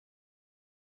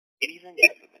Ladies and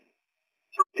gentlemen,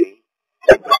 today,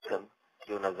 welcome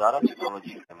to Nazara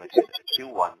Technology Limited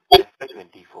Q1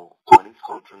 FY2024 earnings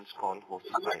conference call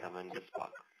hosted by Avendus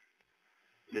Park.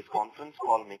 This conference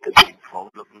call may contain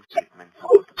forward-looking statements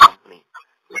about the company,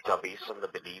 which are based on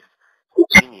the beliefs,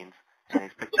 opinions, and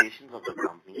expectations of the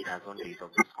company as on date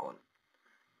of this call.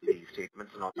 These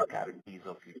statements are not the guarantees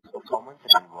of future performance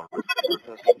and involve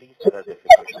uncertainties that are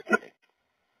difficult to predict.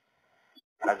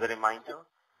 As a reminder,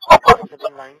 all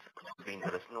participant lines will be in the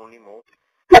listen-only mode,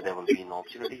 and there will be an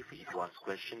opportunity for you to ask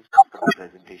questions after the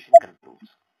presentation concludes.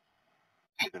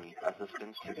 If you need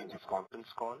assistance during this conference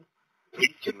call,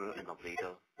 please signal an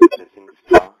operator by pressing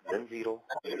star then 0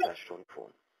 on your touchtone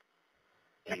phone.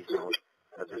 Please note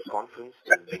that this conference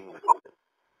is being recorded.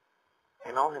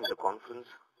 I now hand the conference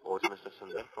over to Mr.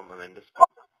 Sundar from Avendus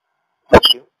Park.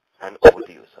 Thank you, and over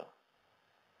to you, sir.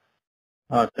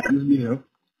 Thanks, Neil.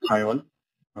 Hi all.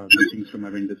 Greetings from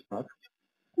Avendus Park.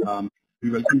 We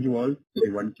welcome you all to the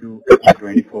 1Q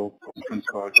FY2024 conference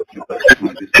call of Nazara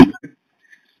Technology Limited.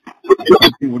 The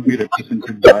company would be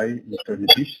represented by Mr.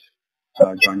 Nitish,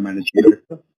 Joint Managing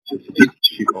Director, Mr. Sadiq,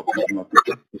 Chief Operating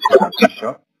Officer, Mr. Rakesh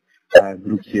Shah,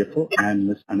 Group CFO, and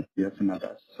Ms. Anastasia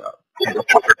Sanadas, Head of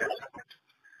Corporate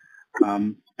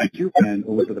Development. Thank you, and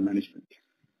over to the management.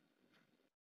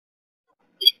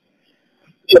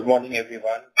 Good morning,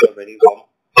 everyone. A very warm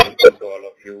welcome to all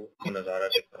of you to Nazara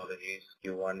Technologies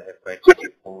Q1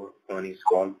 FY2024 earnings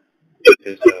call. This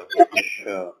is British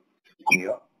year.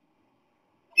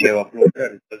 We have uploaded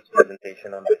a results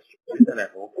presentation on this, and I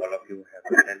hope all of you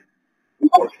have had an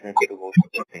opportunity to go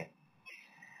through the same.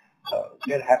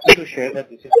 We are happy to share that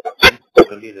this is the 10th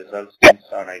quarterly results since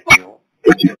our IPO,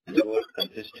 which has delivered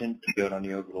consistent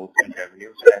year-on-year growth in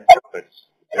revenues and profits,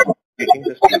 demonstrating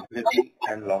the stability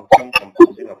and long-term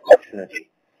compounding opportunity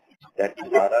that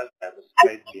Nazara's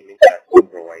diversified gaming platform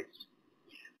provides.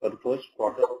 For the first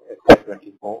quarter of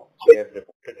FY2024, we have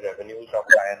reported revenues of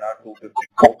INR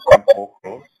 254.4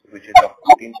 crores, which is up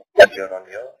 14%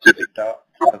 year-on-year. EBITDA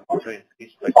for the quarter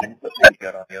increased by 10%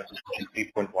 year-on-year to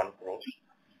 53.1 crores,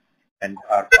 and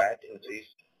our PAT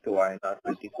increased to INR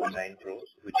 20.9 crores,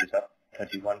 which is up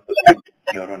 31%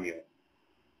 year-on-year.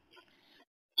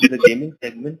 In the gaming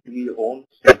segment, we own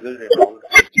several renowned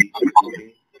IPs,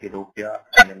 including Ethiopia,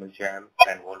 Animal Jam,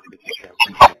 and World Cricket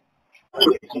Championship,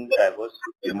 making diverse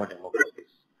consumer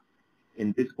demographics.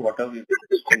 In this quarter, we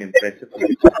witnessed an impressive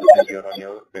 30%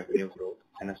 year-on-year revenue growth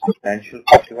and a substantial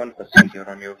 41%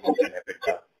 year-on-year growth in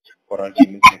EBITDA for our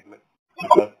gaming segment,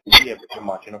 with a full EBITDA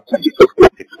margin of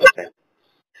 22.6%.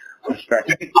 Our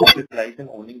strategic focus lies in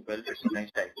owning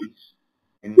well-recognized IPs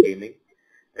in gaming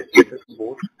that cater to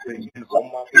both the Indian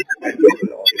home market and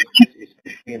global audiences,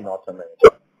 especially in North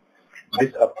America.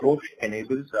 This approach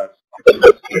enables us to build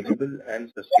a scalable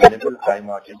and sustainable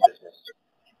high-margin business.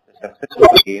 The success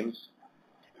of the games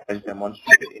has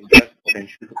demonstrated India's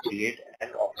potential to create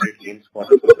and operate games for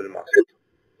the global market,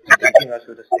 presenting us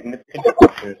with a significant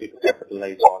opportunity to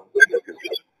capitalize on in the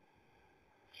future.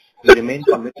 We remain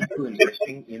committed to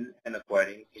investing in and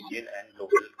acquiring Indian and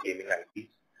global gaming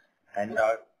IPs, and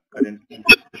are currently in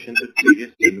discussions with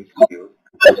various gaming studios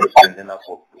to further strengthen our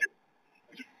portfolio.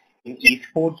 In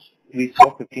esports, we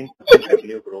saw 15%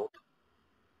 revenue growth,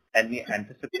 and we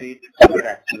anticipate further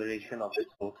acceleration of this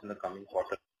growth in the coming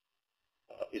quarter,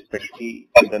 especially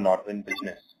in the Northern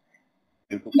business,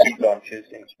 due to key launches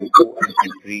in Q2 and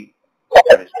Q3 of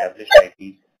our established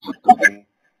IPs, including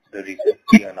the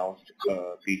recently announced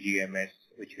BGMS,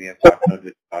 which we have partnered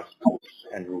with Star Sports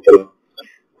and Router,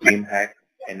 DreamHack,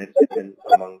 NSSN,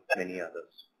 among many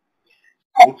others.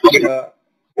 Sportskeeda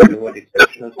delivered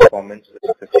exceptional performance with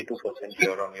a 52%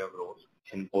 year-on-year growth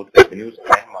in both revenues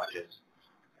and margins,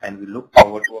 and we look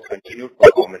forward to a continued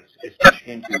performance,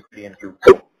 especially in Q3 and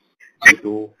Q4, due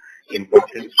to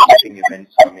important sporting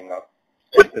events coming up,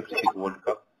 like the Cricket World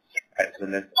Cup, as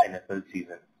well as NFL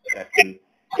season, that will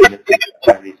benefit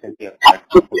our recently acquired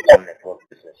Football Network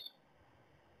business.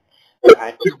 The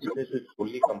active business, which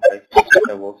fully comprised of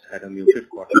Metaverse, had a muted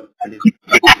quarter and is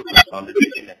expected to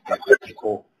consolidate in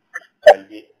FY2024, while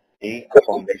we lay a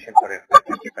foundation for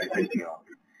FY2025 and beyond.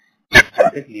 We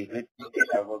started leveraging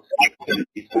Metaverse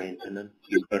capabilities for internal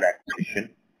user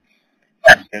acquisition,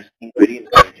 and we are seeing very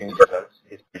encouraging results,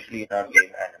 especially in our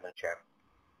game Animal Jam.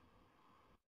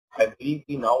 I believe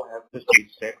we now have the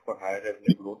stage set for higher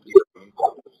revenue growth in the coming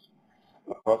quarters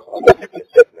across all the business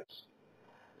segments.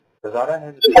 Nazara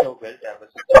has built a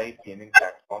well-diversified gaming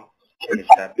platform and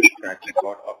established track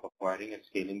record of acquiring and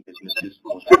scaling businesses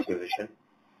post-acquisition.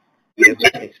 We have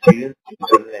an experienced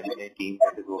internal M&A team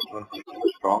that is working on creating a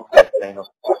strong pipeline of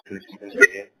opportunities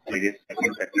in various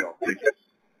segments that we operate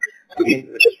in. Again,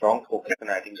 with a strong focus on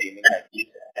adding gaming IPs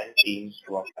and teams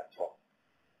to our platform.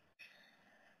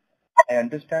 I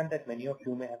understand that many of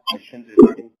you may have questions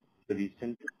regarding the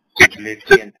recent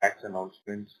regulatory and tax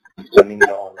announcements concerning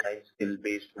the online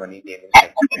skill-based money gaming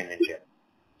sector in India.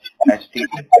 As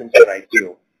stated since our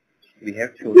IPO, we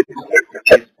have chosen to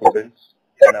exercise prudence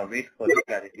and await further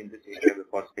clarity in this area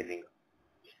before scaling up.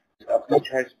 This approach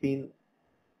has been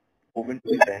proven to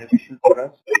be beneficial for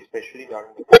us, especially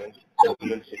during the current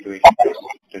turbulent situation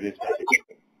that is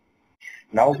navigating.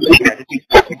 Now, with the clarity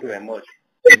starting to emerge,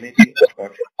 there may be a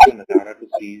project for Nazara to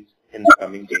seize in the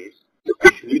coming days,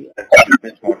 especially as the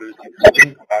business model,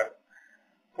 including our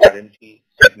currency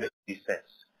segment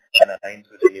resets and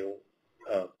aligns with the new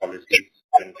policies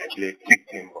and regulatory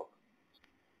framework.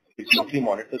 We closely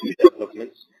monitor these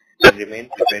developments and remain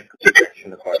prepared to take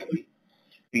action accordingly.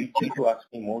 Feel free to ask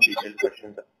me more detailed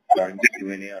questions during the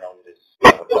Q&A around this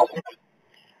topic.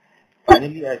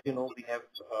 Finally, as you know, we have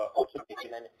also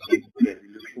taken an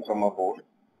resolution from our board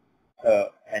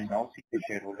and now seek the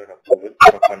shareholder approval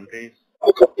for a fundraise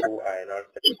of up to INR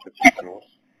 750 crores.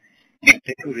 We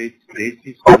intend to raise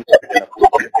these funds at an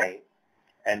appropriate time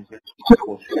and will keep you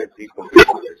posted as we complete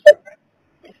this program.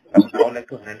 I would now like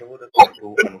to hand over the call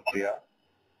to Anupriya,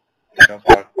 head of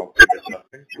our corporate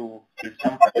development, to give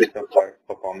some highlights of our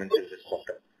performance in this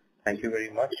quarter. Thank you very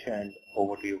much, and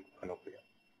over to you, Anupriya.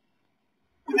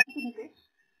 Thank you, Nitesh.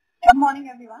 Good morning,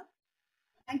 everyone.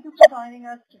 Thank you for joining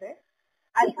us today.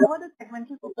 I'll cover the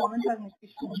segmental performance as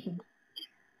Nitesh mentioned.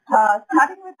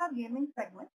 Starting with our gaming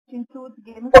segment, which includes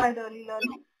gamified early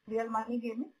learning, real money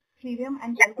gaming, freemium,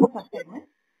 and telco subsegments.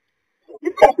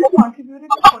 This segment contributed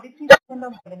to 43%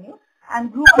 of revenue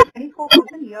and grew by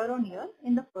 24% year-on-year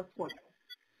in the first quarter.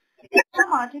 The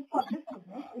margin for this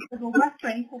business is a robust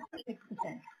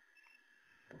 24.6%.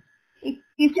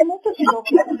 If you move to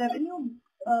Kiddopia, the revenue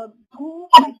grew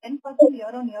by 10%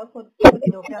 year-on-year for the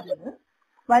Kiddopia business,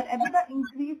 while EBITDA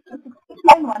increased to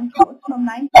 60.1 crores from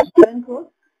 9.7 crores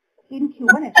in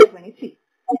Q1 FY23,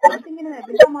 resulting in an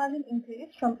EBITDA margin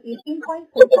increase from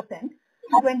 18.4%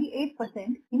 to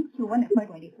 28% in Q1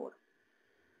 FY24.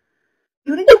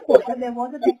 During the quarter, there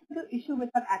was a technical issue with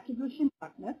our attribution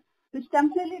partner, which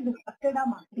temporarily disrupted our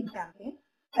marketing campaign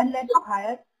and led to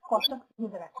higher cost of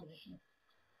user acquisition.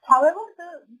 However,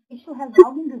 the issue has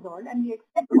now been resolved and we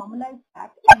expect normalized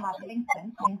tax and marketing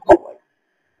spend going forward.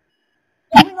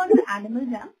 Moving on to Animal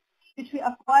Jam, which we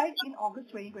acquired in August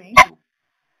 2022.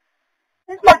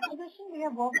 Since acquisition, we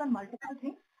have worked on multiple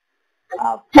things.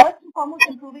 First and foremost,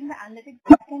 improving the analytics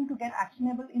backend to get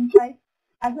actionable insights,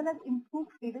 as well as improved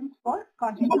cadence for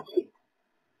content updates.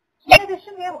 In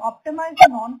addition, we have optimized the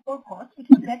non-core costs, which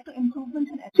has led to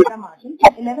improvements in EBITDA margin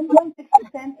from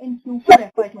 11.6% in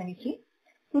Q4 FY23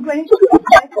 to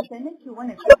 22.5% in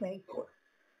Q1 FY24.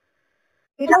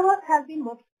 Data work has been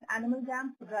working with Animal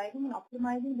Jam for driving and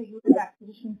optimizing the user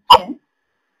acquisition spend.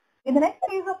 In the next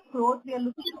phase of growth, we are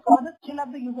looking to further scale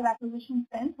up the user acquisition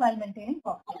spend while maintaining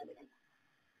profitability.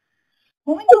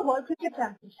 Moving to World Cricket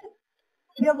Championship,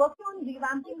 we are working on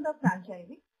revamping the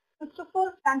franchisee.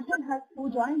 Christopher Stanton, who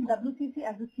joined WCC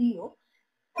as the CEO,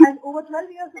 has over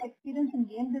 12 years of experience in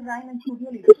game design and studio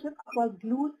leadership across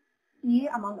Glue, EA,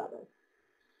 among others.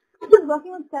 He is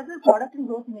working on several product and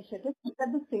growth initiatives to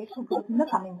set the stage for growth in the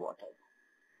coming quarters.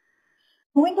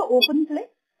 Moving to Open Play,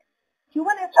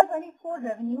 Q1 FY24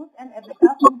 revenues and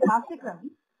EBITDA from Classic Rummy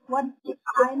were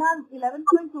INR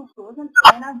 11.2 crores and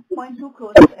INR 0.2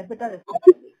 crores of EBITDA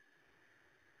respectively.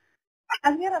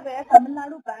 As we are aware, Tamil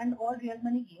Nadu banned all real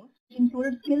money games, which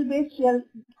included skill-based real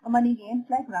money games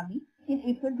like Rummy, in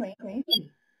April 2023.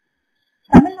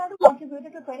 Tamil Nadu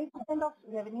contributed to 20% of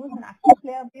revenues and active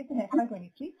player base in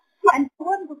FY23, and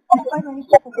Q1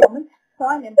 FY24 performance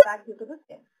saw an impact due to the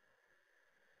same.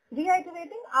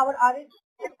 Reiterating, our R&D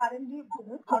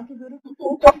business contributed to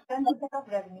 4.7% of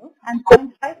revenue and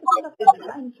 0.5% of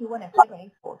EBITDA in Q1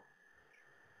 FY24.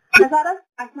 Nazara's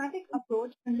pragmatic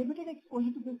approach and limited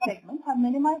exposure to this segment have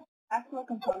minimized impact to our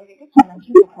consolidated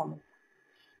financial performance.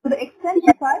 To the extent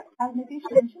required, as Nitesh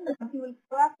mentioned, the company will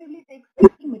proactively take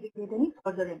steps to mitigate any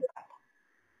further impact.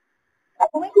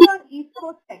 Moving to our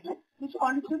esports segment, which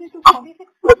contributed to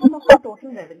 46% of our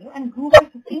total revenue and grew by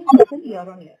 15%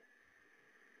 year-on-year.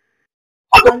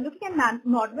 Looking at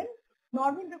Nodwin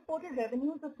reported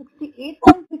revenues of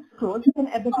 68.6 crores with an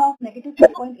EBITDA of negative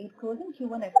 2.8 crores in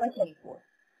Q1 FY24.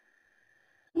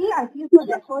 Key IPs were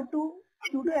referred to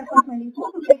Q2 FY24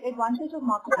 to take advantage of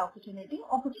market opportunity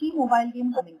of a key mobile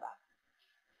game coming back.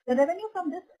 The revenue from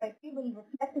this IP will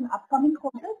reflect in upcoming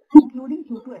quarters, including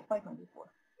Q2 FY24.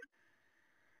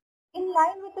 In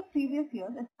line with the previous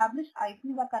years, established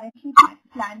IPs are currently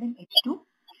planned in H2.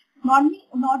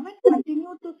 Nodwin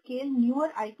continued to scale newer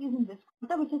IPs in this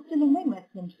quarter, which is still in the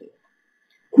investment phase.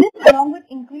 This, along with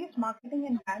increased marketing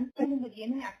and brand spend in the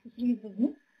gaming accessories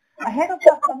business ahead of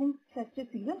the upcoming festive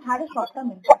season, had a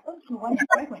short-term impact on Q1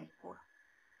 FY24.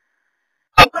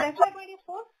 So for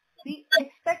FY24, we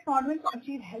expect Nodwin to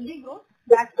achieve healthy growth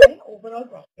backed by overall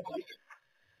profitability.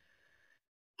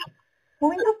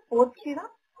 Moving to Sportskeeda,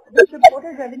 which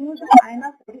reported revenues of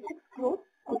INR 46 crores,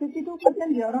 a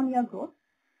 52% year-on-year growth,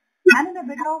 and an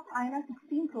EBITDA of INR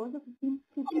 16 crores, a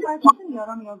 55%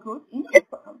 year-on-year growth in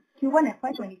Q1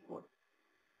 FY24.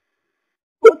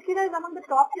 Sportskeeda is among the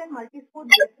top 10 multi-sport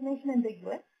destinations in the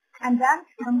US and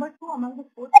ranks number 2 among the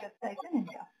sports websites in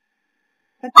India.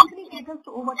 The company caters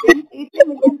to over 80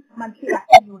 million monthly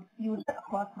active users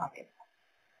across markets.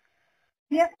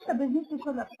 The business, which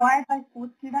was acquired by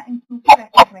Sportskeeda in Q4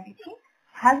 FY23,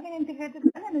 has been integrated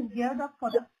well and is geared up for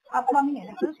the upcoming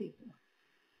NFL season.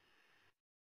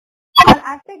 Our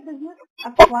AdTech business,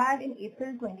 acquired in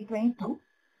April 2022,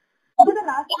 over the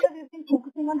last year, we have been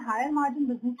focusing on higher margin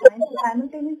business lines and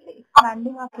simultaneously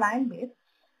expanding our client base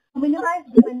to minimize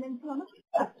dependency on a few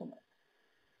customers.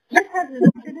 This has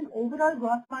resulted in overall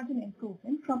gross margin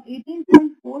improvement from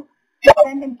 18.4%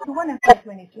 in Q1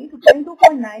 FY23 to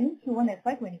 22.9% in Q1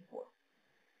 FY24.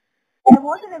 There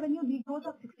was a revenue degrowth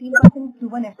of 16% in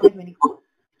Q1 FY24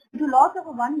 due to loss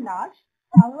of one large,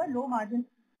 however low margin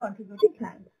contributing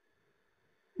client.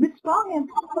 With strong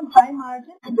emphasis on high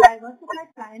margin and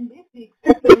diversified client base, we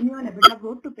expect revenue and EBITDA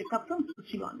growth to pick up from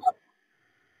Q3 onwards.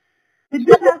 With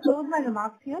this, I'll close my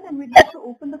remarks here and we'd like to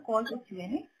open the call for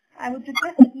Q&A. I would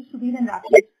request Nitish Subir and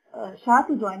Rakesh Shah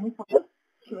to join me for the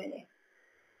Q&A.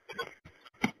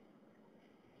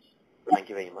 Thank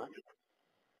you very much.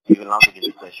 We will now begin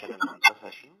the question and answer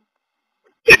session.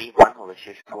 Anyone who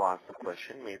wishes to ask a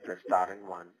question may press star and 1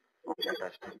 on their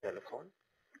touchtone telephone.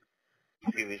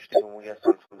 If you wish to remove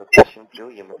yourself from the question queue,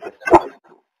 you may press star and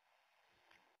 2.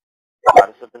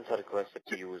 Participants are requested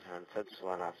to use handsets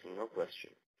while asking a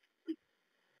question.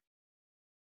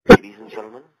 Ladies and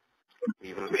gentlemen,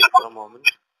 we will wait for a moment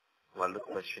while the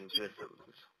question queue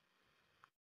assembles.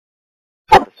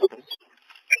 Participants,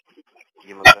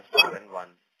 you may press star and 1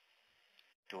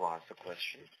 to ask a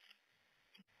question.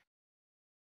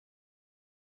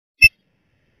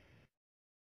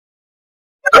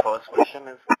 The first question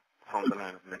is from the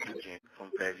line of Nitin Jain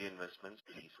from Prairie Investments.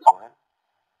 Please go ahead.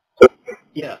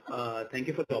 Yeah, thank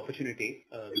you for the opportunity.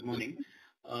 Good morning.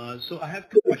 So I have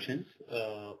two questions.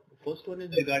 First one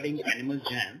is regarding Animal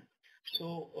Jam.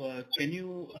 So can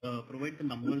you provide the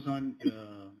numbers on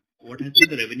what has been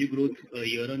the revenue growth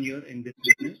year on year in this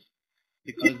business?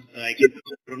 Because I can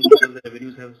confirm that the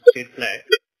revenues have stayed flat.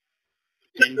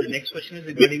 And the next question is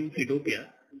regarding Kiddopia.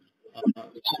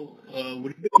 So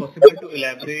would it be possible to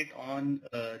elaborate on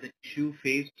the issue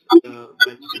faced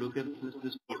with Kiddopia business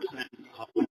this quarter and how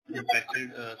it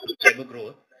impacted subscriber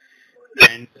growth?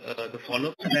 And the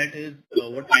follow-up to that is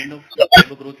what kind of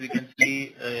subscriber growth we can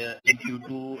see in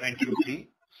Q2 and Q3?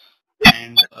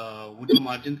 And would the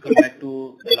margins come back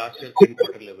to the last year's same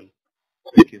quarter level?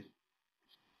 Thank you.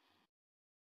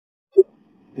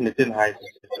 Nitin, hi, this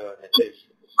is Nitish.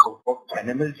 So for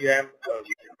Animal Jam,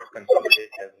 we did not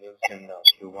consolidate revenues in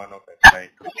Q1 of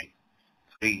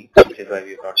FY23, which is why we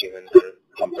have not given the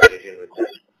comparison with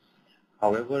that.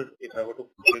 However, if I were to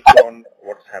focus on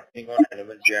what's happening on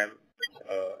Animal Jam,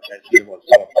 as we have also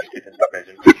updated in the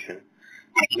presentation,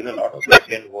 there's been a lot of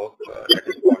back-end work that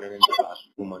has gone in the last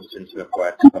 2 months since we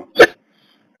acquired the company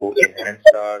to enhance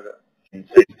our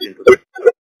insights into the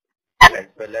as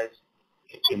well as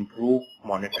improve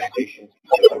monetization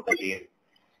of the game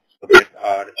so that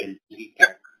our LTV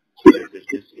CAC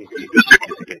is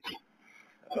significantly.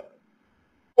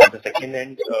 On the second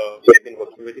end, we've been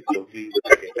working very closely with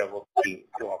the data work team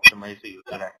to optimize the user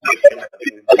acquisition. I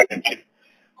think we've mentioned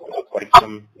quite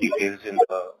some details in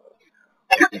the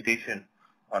presentation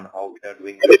on how we are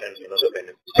doing this and the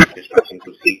benefits that we're starting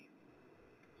to see.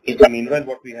 In the meanwhile,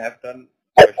 what we have done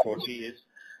shortly is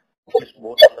focus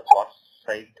both on the cost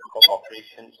side of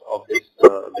operations of this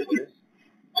business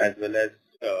as well as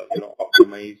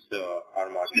optimize our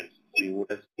margins. So you would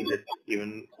have seen that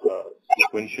even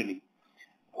sequentially,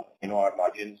 our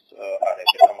margins, our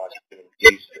EBITDA margin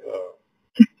increased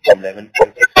from 11.6%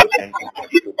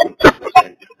 to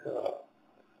 22.2%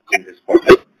 in this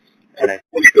quarter. And I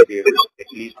think we should be able to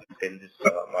at least maintain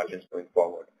these margins going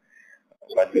forward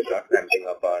while we start ramping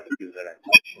up our user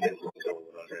acquisition and growing the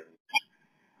overall revenue.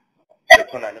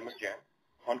 That's on Animal Jam.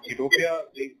 On Kiddopia,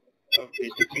 we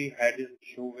basically had an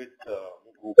issue with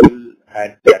Google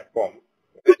ad platform.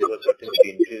 There were certain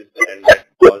changes and that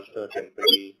caused a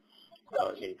temporary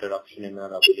interruption in our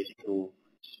ability to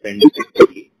spend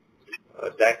effectively.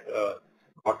 That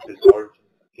got resolved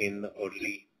in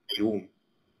early June,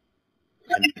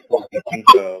 and therefore we think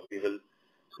we will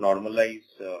normalize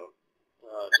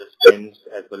the spends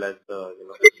as well as the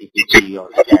the CPC or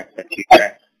the CAC that we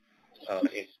track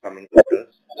in coming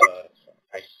quarters.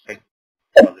 I expect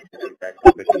positive impact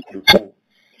of it in Q2.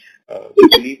 We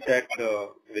believe that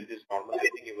with this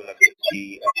normalizing, you will again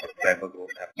see a subscriber growth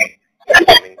happening in the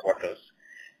coming quarters.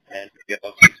 And we are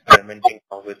also experimenting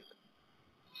now with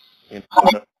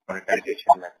other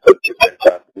monetization methods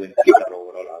that to increase our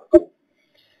overall ARPU.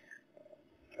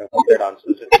 I hope that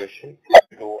answers the question.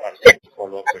 To answer any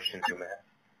follow-up questions you may have.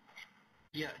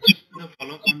 Yeah, just a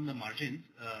follow-up on the margins.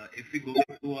 If we go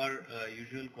back to our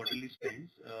usual quarterly spends,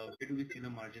 where do we see the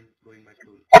margins going back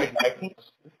to?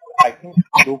 I think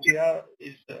Ethiopia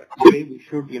is today we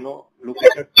should look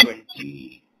at a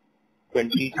 20 to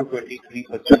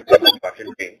 23%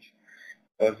 margin range,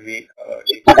 because we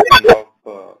need to think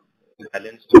of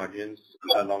balanced margins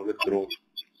along with growth.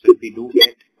 So if we do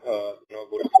get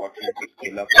good opportunity to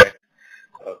scale up at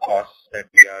costs that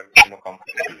we are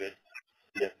comfortable with,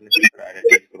 definitely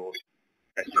prioritize growth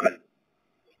as well.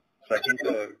 So I think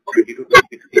 20 to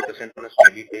 23% on a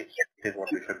steady pace is what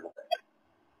we should look at.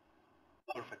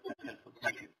 Perfect. That's helpful.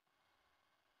 Thank you.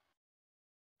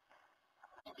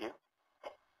 Thank you.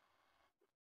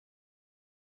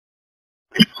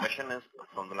 Next question is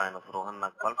from the line of Rohan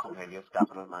Nagpal from Helios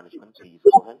Capital Management. Please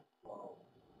go ahead.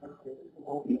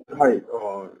 Hi,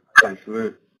 thanks for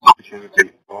the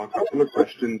opportunity. A couple of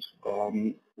questions.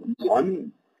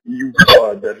 One,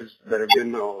 there have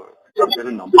been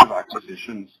a number of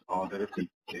acquisitions that have taken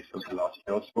place over the last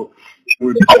year. So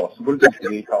would it be possible to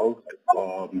break out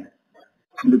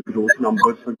the growth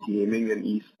numbers for gaming and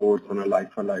esports on a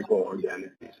like-for-like or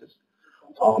organic basis?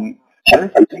 And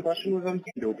the second question was on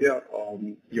Ethiopia.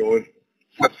 Your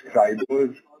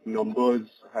subscriber numbers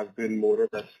have been more or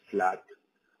less flat.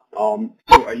 So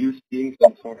are you seeing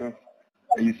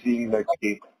like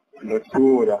a plateau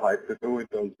or a high plateau in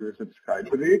terms of your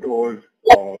subscriber rate, or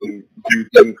do you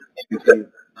think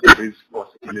there is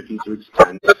possibility to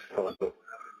expand this further?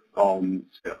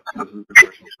 Yeah, this is the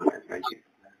question. Thank you.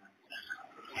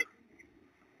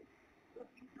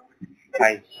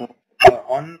 Hi. So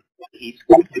on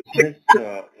esports business,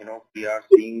 we are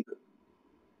seeing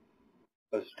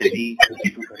a steady 20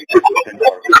 to 30%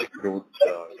 organic growth,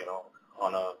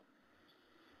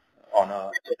 on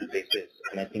a basis,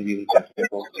 and I think we will continue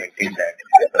to maintain that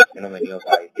because many of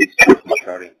our IPs are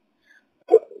maturing.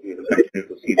 We will continue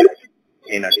to see that.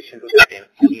 In addition to that,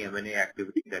 any M&A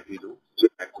activity that we do, we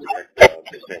add to that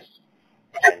business.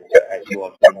 And as you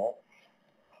also know,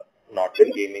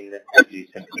 Norton Gaming has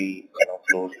recently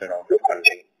closed a round of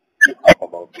funding of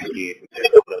about $58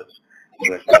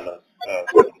 million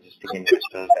for existing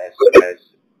investors as well as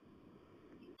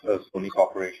Sony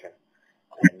Corporation.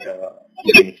 And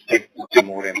you can expect to see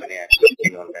more M&A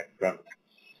activity on that front.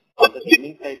 On the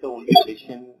gaming side, the only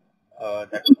addition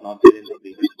that was not there in the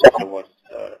previous quarter was,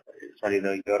 the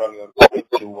year-on-year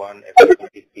Q1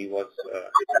 FY2023 was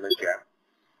Eternal Jam.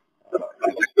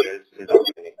 Everything else is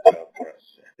organic for us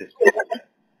at this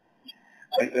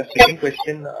point. The second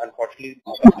question, unfortunately,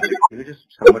 can you just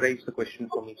summarize the question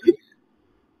for me, please?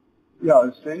 Yeah, I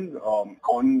was saying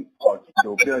on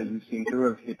Ethiopia, you seem to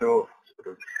have hit a sort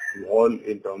of wall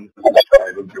in terms of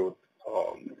subscriber growth.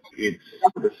 It's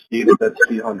sort of stayed at that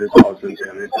 300,000,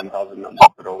 310,000 number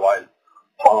for a while.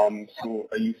 So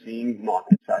are you seeing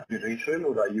market saturation,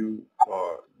 or do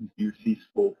you see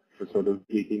scope for sort of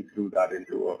taking through that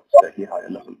into a slightly higher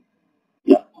level?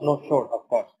 Yeah, no, sure, of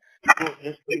course. So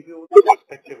just to give you the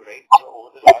perspective, right? So over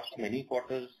the last many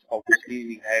quarters, obviously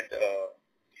we had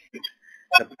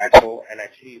the plateau and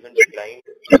actually even declined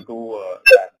into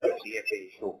that DFA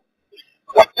issue.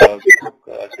 But we took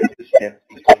several steps,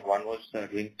 because one was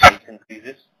doing price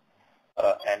increases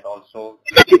and also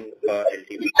getting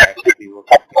LTV back that we were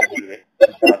comfortable with,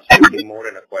 to start spending more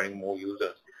and acquiring more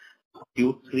users.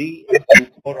 Q3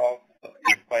 and Q4 of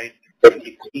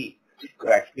FY2023, we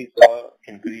actually saw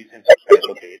increase in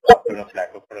subscriber base after a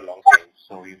plateau for a long time.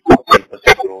 So we saw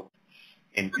 5% growth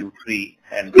in Q3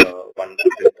 and 1% or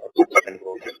 2%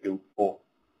 growth in Q4.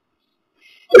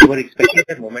 We were expecting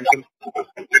that momentum to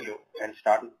continue and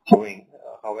start growing.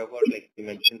 However, like you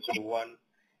mentioned, Q1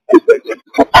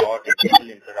 saw a technical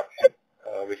interruption,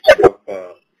 which kind of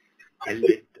held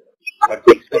it, but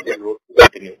we expect the growth to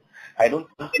continue. I don't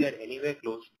think we are anywhere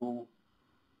close to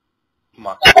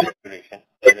market saturation.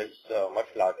 There is much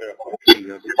larger opportunity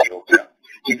here in Ethiopia.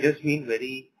 It just been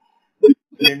very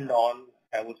disciplined on,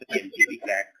 I would say, LTV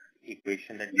CAC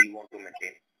equation that we want to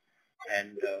maintain.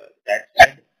 And that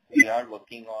said, we are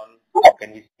working on how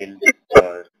can we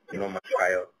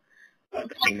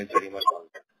the team is very much on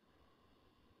that.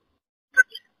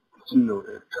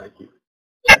 Noted. Thank you.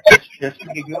 Just to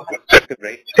give you a perspective,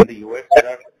 right? In the US, there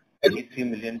are 33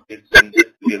 million kids in the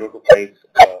 0 to 5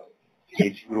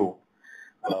 age group.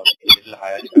 A little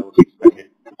higher if I would expect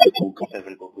it to 2 to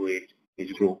 7 to 8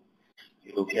 age group.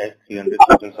 You look at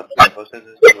 300,000 subscribers,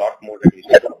 there's a lot more that we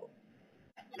can cover.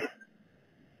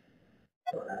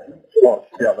 Oh,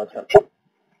 yeah, that's helpful.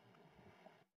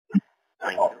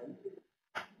 Thank you.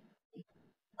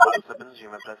 Participants, you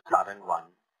may press star and 1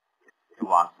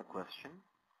 to ask a question.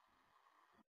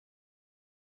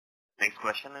 Next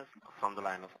question is from the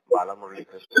line of Bala Murali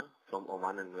Krishna from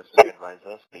Oman Investment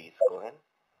Advisors. Please go ahead.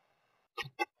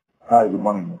 Hi, good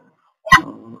morning.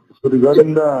 So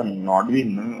regarding the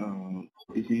Nodwin,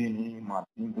 do you see any market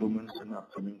improvements in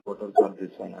upcoming quarters or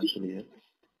this financial year?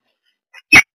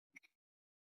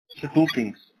 So two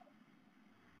things.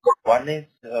 One is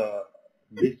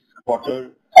this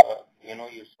quarter,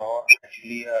 you saw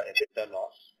actually a EBITDA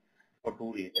loss for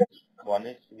two reasons. One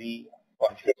is we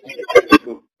consciously decided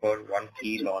to for one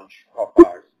key launch of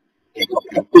ours into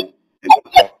Q2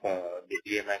 because of the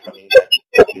GMI coming back.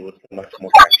 There was much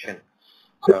more traction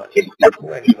in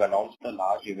Q2, and we've announced a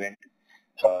large event,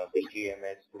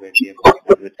 BGMS, where we have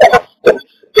partnered with Sports.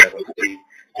 We are going to be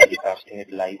telecasting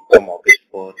it live from August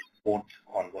 4th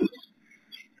onwards,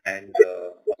 and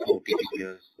OTT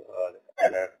players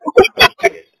that are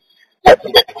participating. That's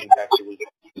the impact we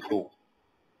will do.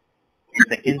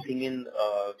 The second thing in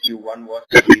Q1 was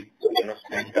that we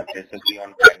spent aggressively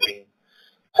on branding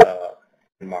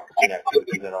and marketing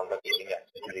activities around the gaming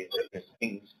accessories business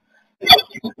things. Because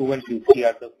Q2 and Q3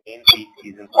 are the main peak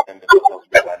seasons for them because of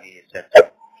Diwali,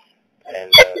 etc.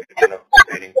 And we're kind of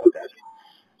preparing for that.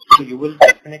 So you will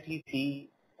definitely see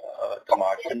the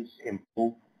margins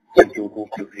improve in Q2,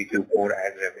 Q3, Q4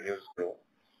 as revenues grow.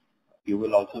 You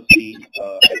will also see,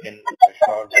 I can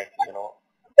assure that,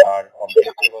 our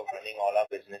objective of running all our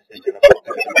businesses in a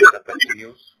profitable manner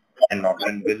continues, and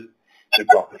Nodwin will be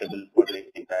profitable for the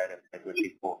entire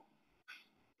FY24.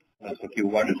 So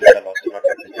Q1 is a loss not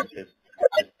representative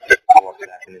of what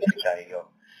will happen in the entire year.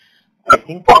 I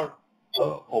think for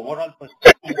overall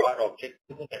perspective, our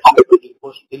objective in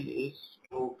FY24 still is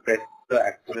to press the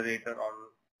accelerator on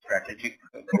strategic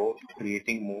growth,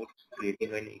 creating modes,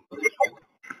 creating an ecosystem.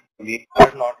 We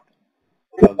are not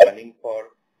gunning for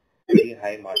very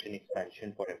high margin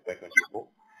expansion for FY24.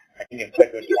 I think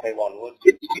FY25 onwards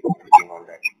we'll be working on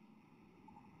that.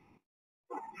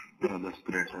 Yeah, that's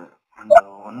great. And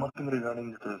one more thing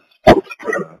regarding this sports.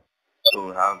 So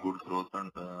we have good growth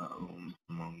and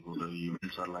good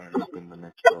events are lined up in the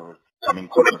next coming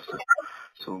quarters.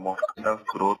 So what kind of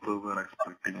growth we are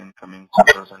expecting in coming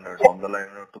quarters and down the line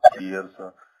to 3 years,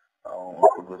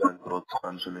 what would be the growth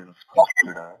potential in sports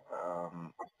media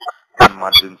and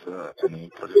margins, any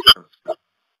projections?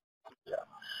 Yeah.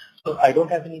 So I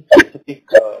don't have any specific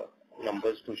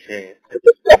numbers to share at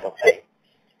this point of time.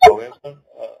 However,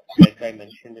 like I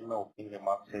mentioned in my opening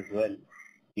remarks as well,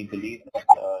 we believe that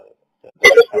the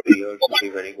rest of the year should be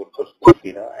very good for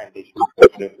Sportskeeda and they should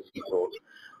continue to see growth.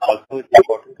 Also, it's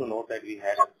important to note that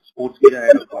Sportskeeda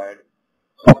had acquired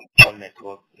Football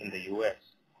Network in the US.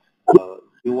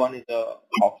 Q1 is a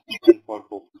off-season for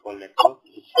Football Network.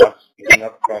 It starts picking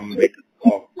up from mid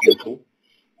of Q2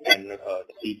 and the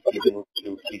peak season of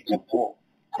Q3, Q4.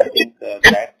 I think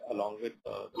that along with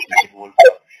the Cricket World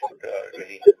Cup should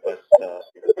really help us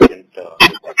in the present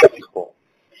Q4.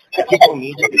 I think for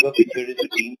me, the bigger picture is the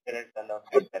team that has done a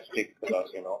fantastic,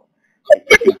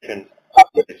 execution up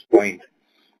to this point.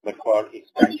 But for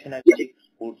expansion, I think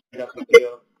Sportskeeda could be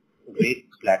a great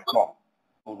platform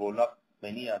to roll up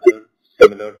many other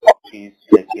similar properties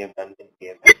like we have done in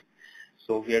KFN.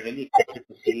 So we are really excited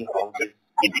to see how this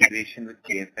integration with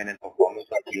KFN and performance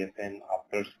of KFN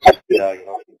after Sportskeeda,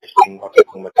 investing or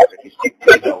taking maturity stake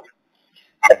plays out.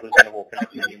 That will kind of open up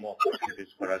many more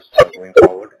opportunities for us going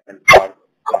forward and our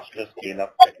faster scale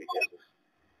up that we can do.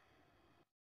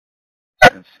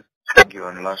 Yes. Thank you.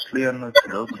 And lastly, on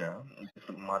Kiddopia,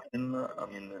 margin, the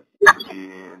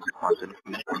margin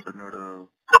will continue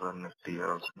for next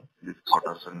year also, this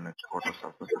quarters and next quarters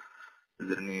also. Is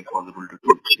there any possibility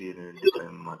to see any decline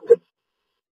in margin?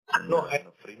 And No,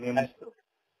 premiums.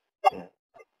 Yeah.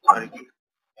 Sorry,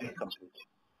 please complete.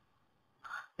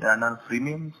 Yeah, and on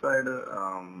premium side,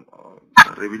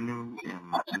 revenue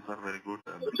margins are very good.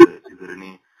 But is there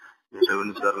any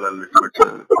revenues are a little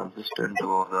bit consistent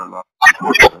over the last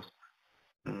quarters?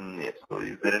 Yes. So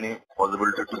is there any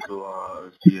possibility to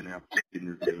see any uptick in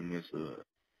these revenues?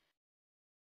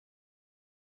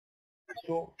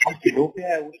 So in Kiddopia,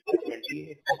 I would say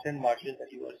 28% margin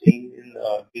that you are seeing in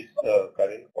this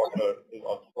current quarter is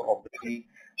also obviously obviously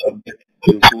a bit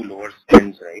due to lower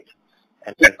spends, right?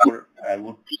 And therefore, I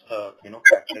would,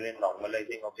 factor in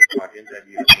normalizing of these margins that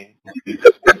we have seen increase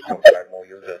the spends to acquire more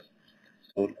users.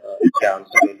 So, the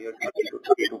answer earlier, 20 to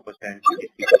 22%, 23% is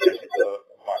the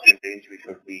margin range we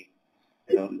should be,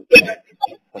 looking at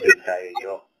for the entire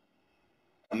year.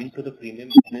 Coming to the premium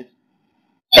business,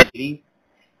 I believe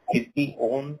if we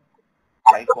own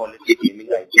high quality gaming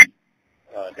IP,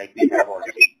 like we have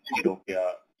already, Ethiopia,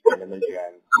 Animal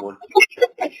Jam, World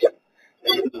Championship,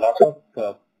 there is a lot of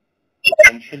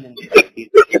potential in the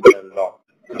IP that can be unlocked.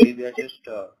 Today we are just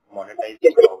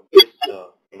monetizing obvious,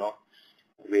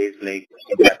 ways like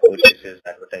in-app purchases,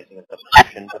 advertising and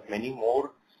subscription, but many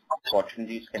more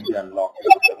opportunities can be unlocked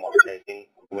after monetizing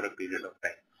over a period of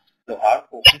time. So our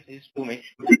focus is to make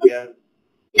sure that we are,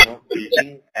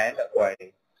 building and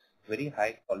acquiring very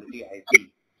high quality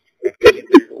IP that can be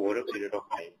built over a period of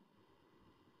time.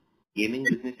 Gaming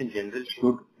business in general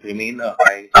should remain a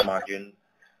high margin,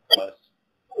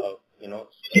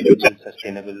 stable,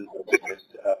 sustainable business,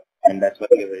 and that's why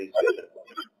we are very special about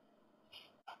it.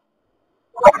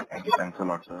 Okay, thank you. Thanks a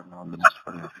lot, sir. And all the best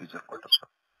for your future quarters, sir.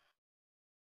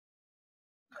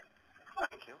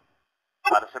 Thank you.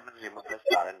 Participants, remember press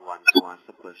star and one to ask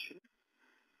the question.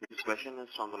 This question is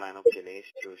from the line of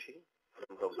Dinesh Joshi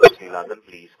from Prabhudas Lilladher.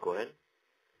 Please go ahead.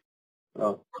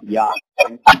 Yeah,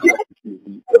 thank you for the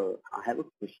opportunity. I have a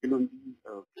question on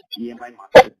the GMI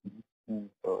market. Can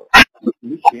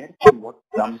you share what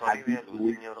some Sorry, have we been are sold?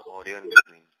 losing your audio in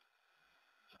between.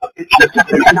 Is it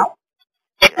better now?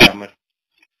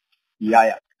 Yeah.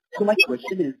 Yeah. So my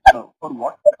question is, for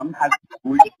what some have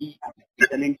sold the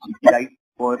excellent IP rights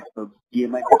for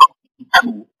GMI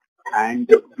 2, and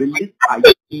will this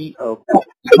IP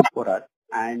possible for us?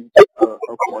 And a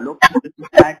follow-up to this is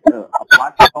that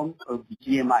apart from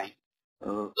BGMI,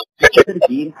 which other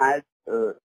game has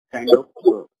kind of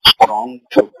strong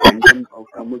fandom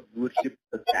from a viewership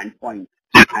standpoint,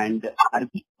 and are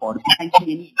we organizing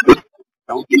any events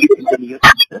around it in the near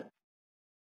future?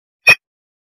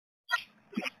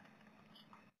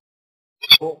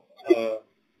 So,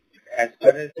 as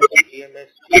far as the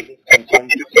BGMS is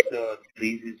concerned, this is a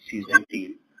 3-season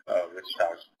deal, which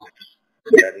starts.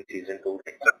 We are in season 2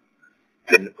 right now.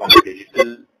 And on the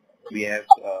digital, we have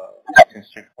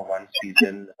licensed for 1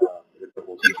 season with the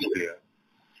OTT player.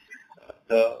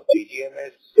 The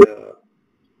BGMS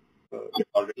is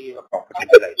already a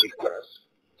profitable IP for us.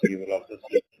 So you will also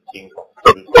see it being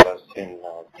profitable for us in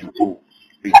Q2.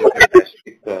 We got a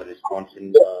fantastic response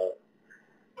in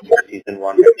season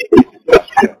 1 that we did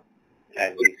last year,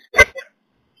 and we expect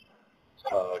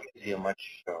to see a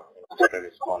much better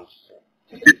response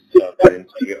in this current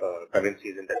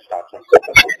season that starts on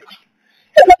September.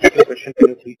 The question, can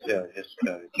you please just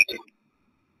repeat it?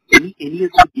 Any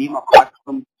other game apart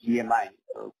from GMI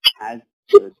has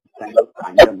this kind of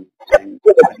fandom, and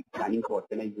are you planning to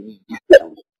organize any events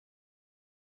around?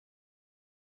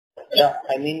 Yeah,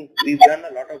 I mean, we've done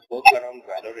a lot of work around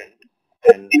Valorant,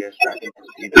 and we are starting to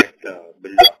see that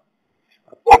build up.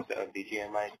 Of course,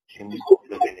 BGMI is extremely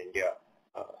popular in India,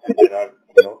 and there are,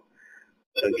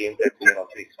 the games that we are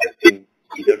also expecting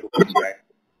either to come back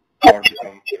or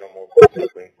become, more popular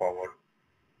going forward.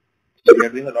 So we are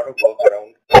doing a lot of work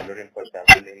around Valorant, for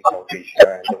example, in South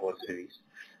Asia and the World Series.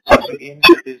 So the game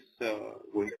that is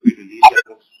going to be released that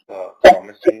looks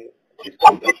promising is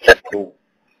called the 2.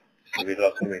 So we'll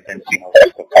also wait and see how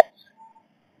this performs.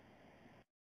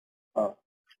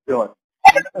 Sure.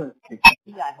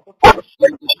 Secondly, I have a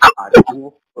question with the RO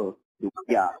of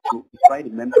Ethiopia. So if I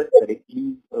remember correctly,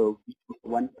 we took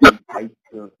one prize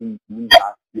in June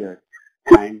last year,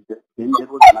 and then there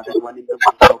was another one in the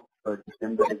month of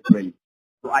December as well.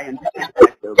 So I understand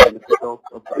that the benefit of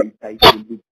a prize will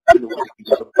be still over a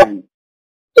period of time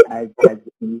as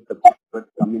new subscribers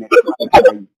come in at the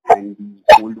price and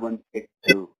the old ones get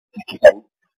out.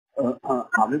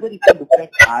 However, if you look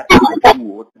at our RO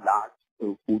over the last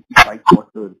 4 to 5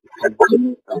 quarters, it has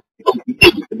been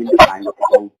in the line of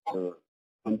about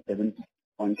from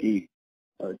 7.8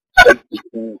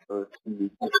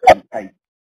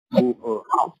 So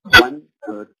how one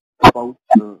about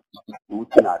the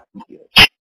growth in RP here?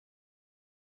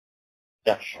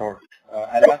 Yeah, sure.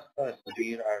 I'll ask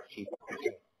Sabir, our Chief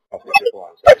Operating Officer, to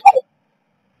answer.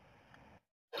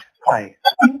 Hi. I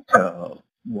think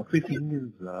what we're seeing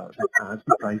is that as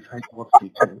the price hike was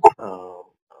taken,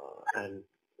 and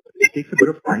it takes a bit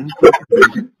of time for it to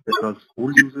build in because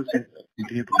old users can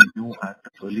continue to renew at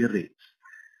earlier rates.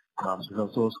 There's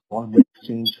also a small mix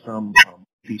change from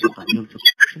free to annual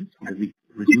subscriptions where we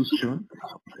reduce churn,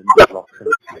 then the adoption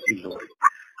is slightly lower.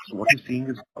 So what you're seeing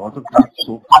is because of that,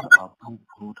 so far our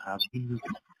growth has been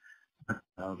muted.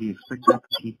 but we expect that to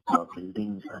keep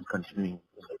building and continuing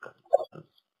in the coming quarters.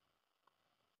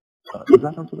 Does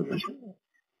that answer the question?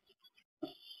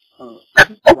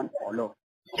 Just one follow-up.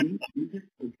 Can you just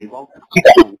give out a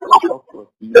count of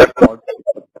the records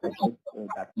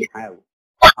that we have?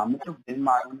 How much of them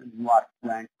are on the new RQ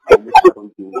and how much are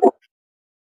on the old?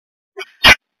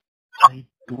 I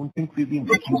don't think we've been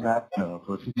making that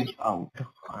percentage out.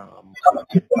 I'll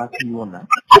get back to you on that.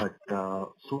 But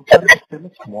so far it's still a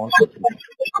small percentage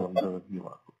from the new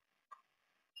RQ.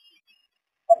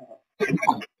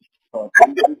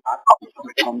 One last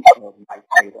question from my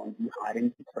side on the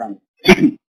R&D front.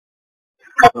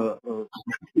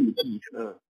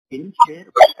 Can you share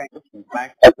what kind of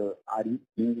impact are you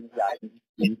seeing in the R&D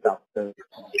teams after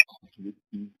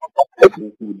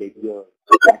having to let your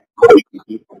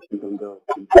 88% on the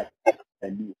impact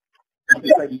value?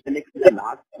 If I recollect the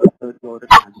last third order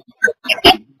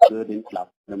good in class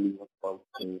numbers of about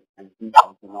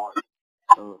 19,000 odd.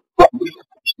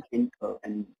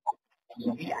 And do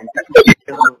we anticipate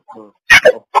a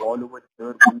fall over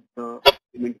there once the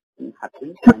implementation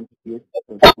happens? And yes,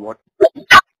 what?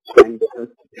 And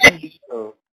secondly,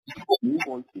 you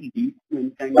also lead to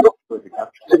any kind of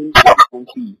reduction in platform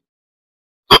fees,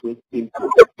 which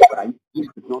improves the price is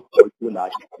not fall to a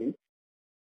large extent.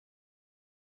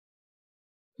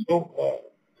 So,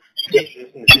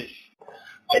 Nitish,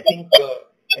 I think,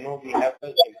 we have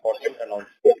an important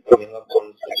announcement coming up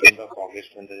on 2nd of August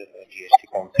when the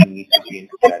GST Council needs to be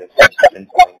clarify certain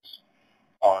points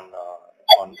on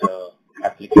the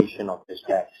application of this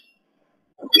tax,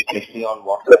 especially on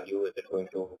what value is it going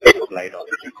to be applied on,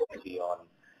 especially on,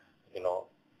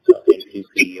 entry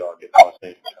fee or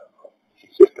deposit,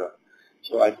 etc.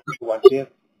 So I think once we have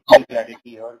full clarity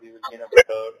here, we will be in a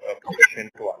better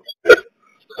position to answer.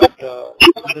 But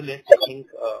nevertheless, I think,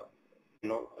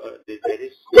 there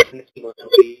is definitely going to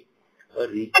be a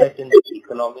reset in the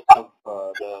economics of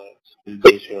the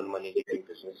skill-based real money gaming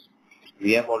business.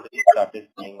 We have already started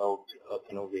playing out,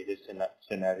 various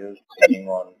scenarios depending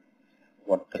on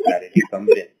what the clarity comes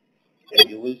in. And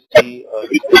you will see a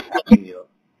reset happening here.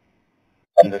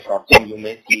 In the short term, you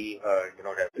may see,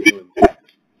 revenue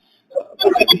impact.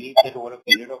 But I believe that over a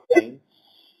period of time,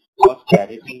 once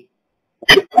clarity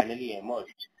will finally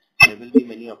emerge, there will be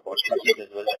many opportunities as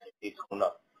well that it's grown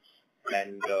up.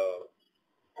 And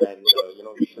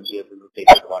we should be able to take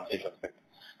advantage of it.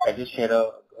 I just share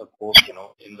a quote,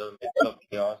 in the midst of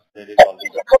chaos, there is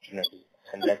always opportunity.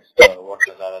 And that's what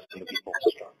Nazara is going to be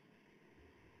focused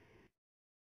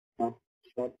on.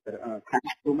 Sure, sir. Thank you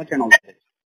so much and all that.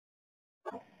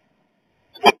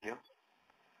 Thank you.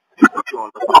 To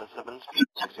all the participants,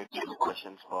 please accept 2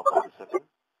 questions per participant.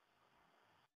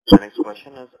 The next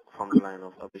question is from the line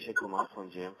of Abhishek Kumar from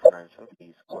JM Financial.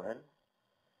 Please go ahead.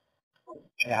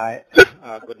 Hi.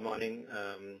 Good morning.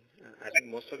 I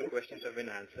think most of the questions have been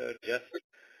answered. Just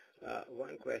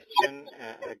one question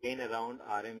again around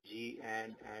RMG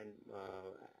and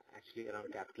actually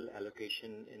around capital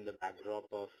allocation in the backdrop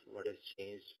of what has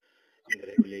changed in the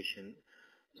regulation.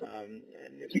 And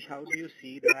how do you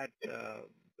see that?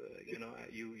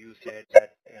 You said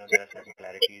that there are certain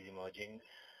clarities emerging.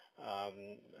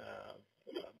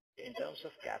 In terms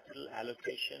of capital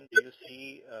allocation, do you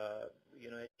see a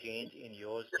change in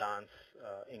your stance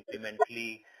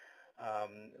incrementally?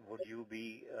 Would you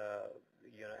be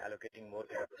allocating more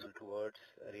capital towards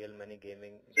real money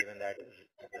gaming, given that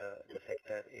the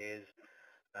sector is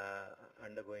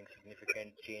undergoing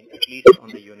significant change, at least on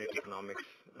the unit economics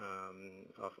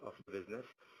of the business?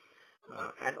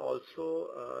 And also,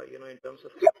 in terms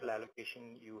of capital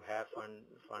allocation, you have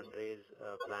fundraise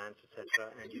plans,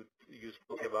 etc. And you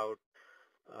spoke about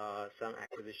some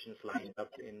acquisitions lined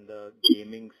up in the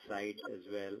gaming side as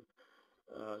well.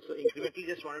 So incrementally,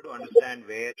 just wanted to understand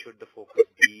where should the focus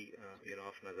be,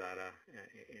 of Nazara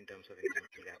in terms of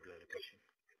incremental capital allocation.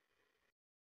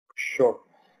 Sure.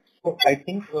 So I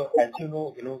think, as you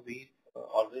know, we've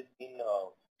always been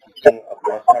thinking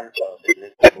across our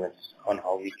business segments on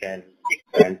how we can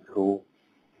expand through,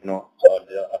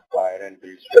 the acquire and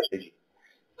build strategy.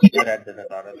 Either at the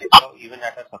Nazara level, even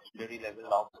at a subsidiary level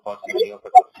now, because many of the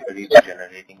subsidiaries are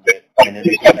generating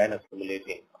and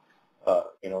accumulating,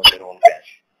 their own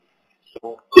cash.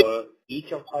 So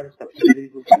each of our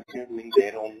subsidiaries will continue doing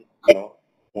their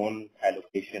own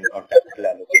allocation or capital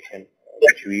allocation,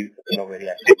 which we, very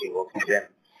actively work with them.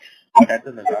 But at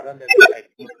the Nazara level, I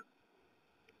think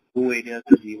 2 areas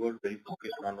that we were very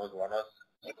focused on was one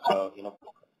was,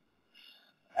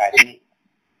 adding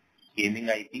gaming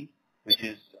IP, which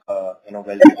is, well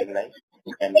recognized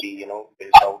and be,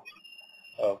 built out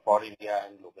for India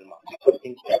and global markets. So I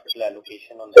think capital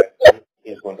allocation on that front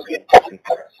is going to be important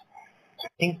for us. I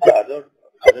think the other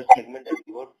segment that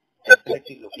we were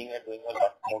definitely looking at doing a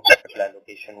lot more capital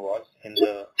allocation was in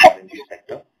the RNG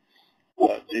sector.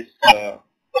 This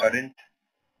current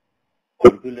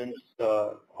turbulence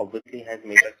obviously has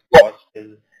made us pause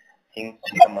till things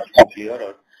become much more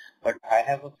clearer. But I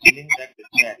have a feeling that this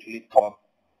may actually throw up,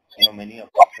 many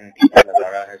opportunities that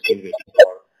Nazara has been waiting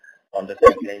for on the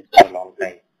sidelines for a long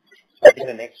time. I think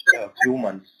the next few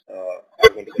months are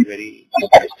going to be very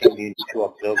interesting. We need to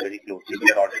observe very closely.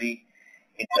 We are already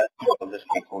in touch with all the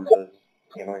stakeholders,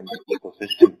 in the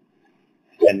ecosystem,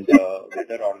 and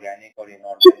whether organic or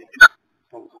inorganic,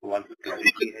 once the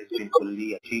clarity has been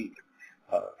fully achieved,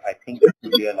 I think it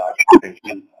will be a large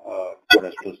potential for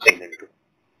us to scale into.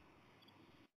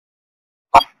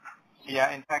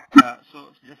 Yeah, in fact, so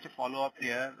just to follow up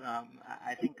here,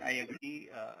 I think I agree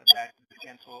that this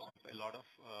can throw up a lot of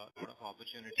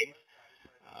opportunities.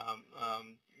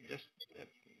 Just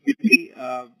maybe,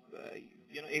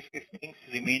 if things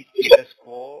remain status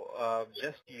quo,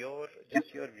 just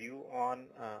your view on,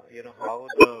 how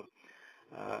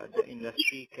the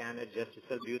industry can adjust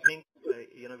itself. Do you think,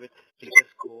 with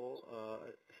status quo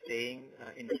staying,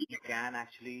 industry can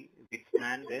actually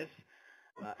withstand this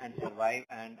and survive,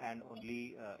 and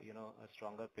only,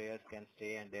 stronger players can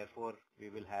stay, and therefore we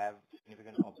will have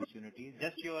significant opportunities?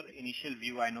 Just your initial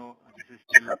view. I know this is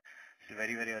still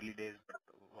very, very early days, but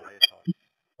what are your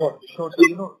thoughts?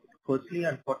 So, firstly,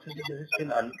 unfortunately, there is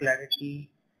still unclarity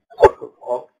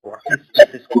of what is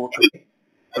status quo today.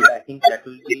 But I think that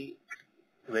will be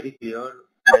very clear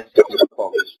by 2nd of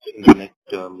August in the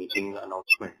next meeting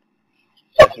announcement.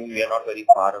 I think we are not very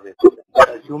far away from that. But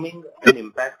assuming an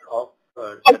impact of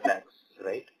the tax,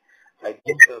 right? I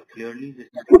think clearly this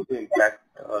is going to impact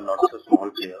a lot of the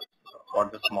small players or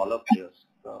the smaller players,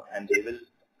 and they will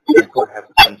therefore have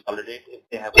to consolidate if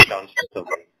they have a chance to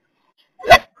survive.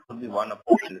 That could be one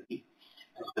opportunity.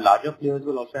 The larger players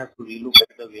will also have to relook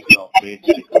at the way they operate,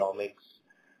 the economics.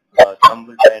 Some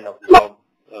will try and absorb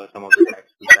some of the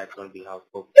tax impacts on behalf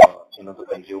of the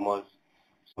consumers.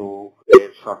 So their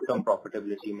short-term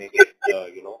profitability may get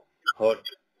hurt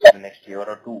in the next year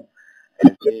or two,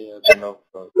 and they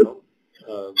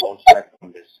bounce back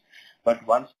from this. But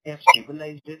once they have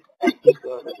stabilized it, I think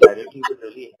the clarity will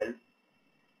really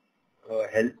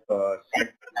help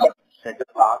set a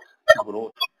path to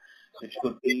growth, which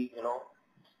could be,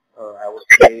 I would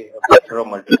say, a factor of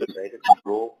multiple, right? It will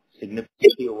grow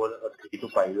significantly over a 3 to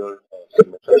 5 year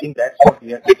segment. So I think that's what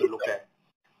we are going to look at.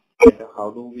 And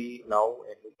how do we now,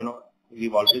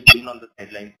 we've always been on the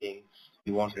sideline saying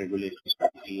we want regulatory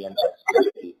strategy and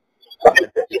flexibility.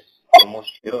 That is almost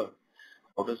here.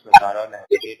 How does Nazara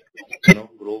navigate,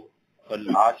 grow a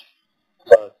large,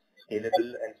 scalable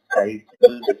and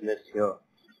sizable business here?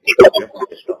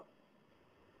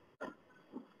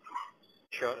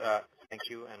 Sure. Thank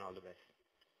you and all the best.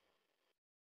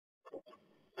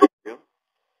 Thank you.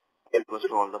 It was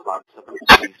to all the participants.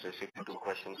 Please restrict to 2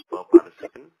 questions per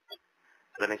participant.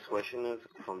 The next question is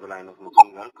from the line of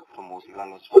Mukul Garg from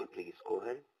Motilal Oswal. Please go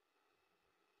ahead.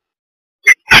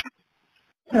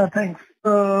 Yeah, thanks.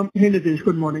 Hey, Nitish,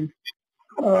 good morning.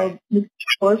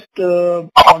 First,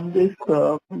 on this,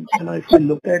 if we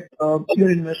look at your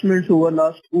investments over the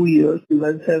last 2 years, you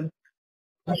guys have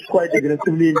pushed quite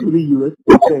aggressively into the US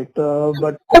market,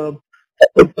 but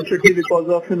unfortunately because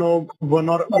of, one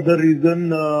or other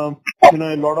reason, a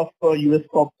lot of US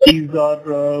properties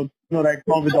are, right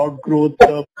now without growth,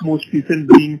 most recent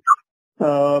being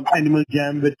Animal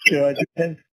Jam, which I think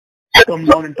has come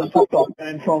down in terms of top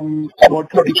line from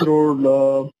about 30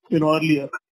 crore, earlier.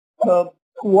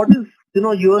 What is,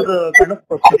 your kind of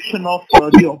perception of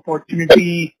the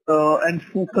opportunity and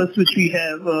focus which we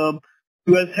have?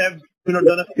 You guys have, done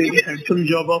a very handsome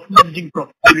job of managing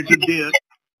profitability there,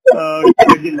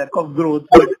 despite the lack of growth.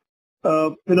 But,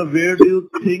 where do you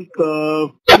think,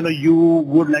 you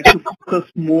would like to focus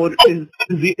more? Is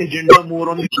the agenda more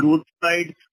on the growth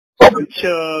side, which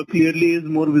clearly is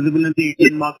more visible in the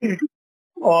Indian market?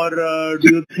 Or do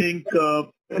you think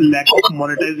lack of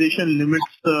monetization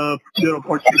limits your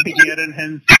opportunity here, and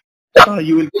hence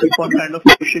you will keep on kind of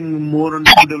pushing more on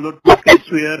the developed markets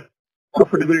where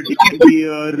profitability can be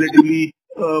relatively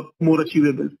more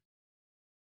achievable?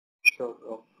 Sure.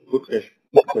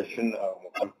 Good question,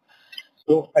 Mukul.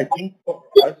 So I think for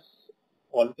us,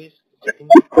 always getting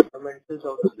the fundamentals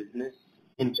of the business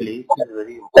in place is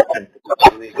very important.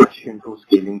 When we rush into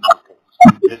scaling something,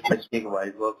 just let's take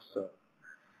Wildworks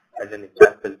as an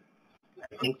example.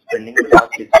 I think spending the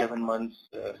last 6-7 months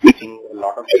getting a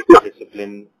lot of data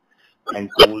discipline and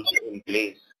tools in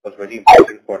place was very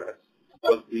important for us,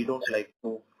 because we don't like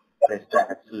to press the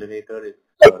accelerator if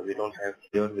we don't have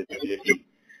clear visibility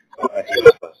ahead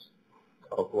of us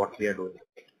of what we are doing.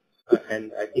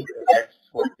 And I think that's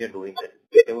what we are doing. That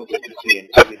whichever business we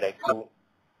enter, we like to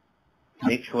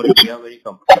make sure that we are very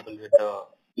comfortable with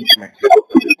each metric of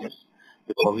the business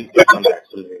before we click on the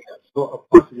accelerator. So, of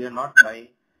course, we are not buying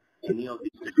any of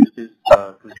these businesses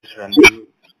to just run them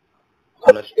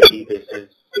on a steady basis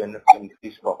and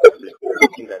increase profitability. I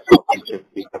think that's our concept.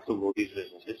 We have to grow these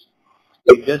businesses.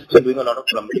 We've just been doing a lot of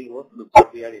plumbing work before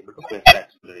we are able to press the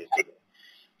accelerator.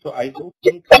 So I do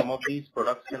think some of these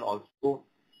products can also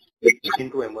be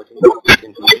taken to emerging markets,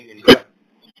 including India.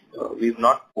 We've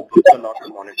not focused a lot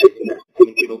on monetizing that. I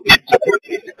mean,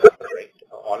 right?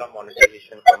 All our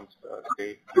monetization comes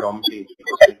today predominantly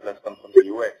 80% plus comes from the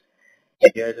US.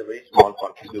 India is a very small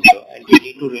contributor, and we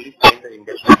need to really find the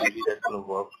India strategy that's going to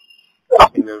work.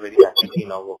 Something we're very actively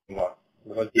now working on,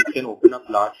 because it can open up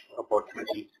large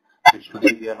opportunities which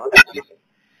today we are not accessing.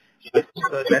 So I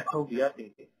think that's how we are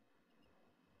thinking.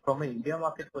 From an India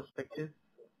market perspective,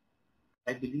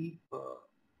 I believe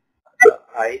the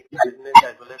IT business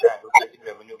as well as the advertising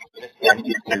revenue business can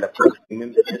be scaled up. The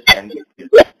premium business can be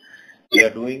scaled up. We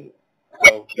are doing,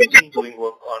 we've been doing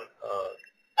work on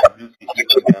WCC,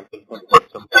 for example, for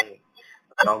quite some time.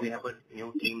 Now we have a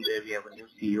new team there, we have a new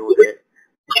CEO there,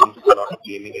 who comes with a lot of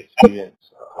gaming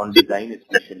experience, on design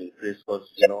especially. Chris was,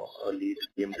 a lead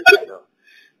game designer.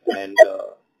 And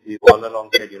we've all along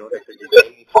said, that the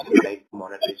design needs to be like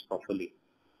monetized properly.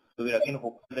 So we're again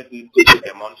hopeful that we'll be able to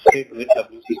demonstrate with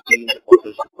WCC in the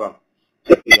quarters to come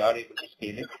that we are able to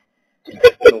scale it. And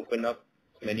that can open up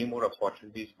many more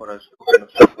opportunities for us to kind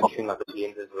of start pushing other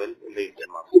games as well in the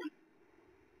Indian market.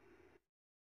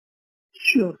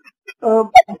 Sure.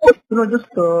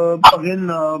 Just again,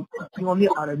 on the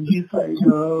RMG side,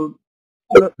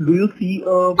 do you see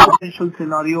a potential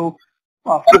scenario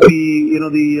after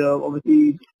the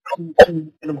obviously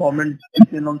government is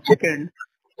in on second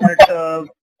that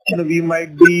we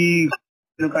might be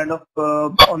kind of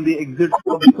on the exit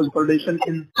of the consolidation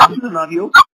in some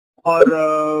scenario, or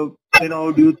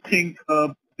do you think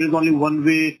there's only one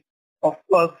way of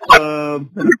us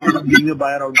being a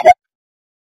buyer out there?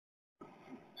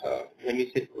 When you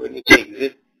say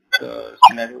exit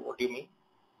scenario, what do you mean?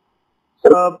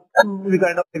 We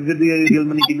kind of exit the real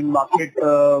money gaming market,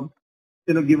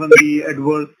 given the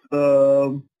adverse,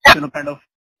 kind of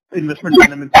investment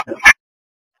dynamics.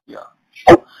 Yeah,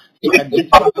 sure. So at this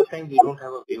point of time, we don't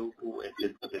have a view to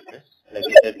exit the business. Like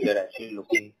I said, we are actually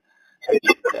looking at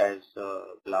it as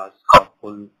glass half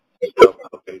full instead of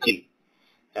half empty,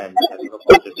 and having a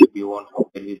positive view on how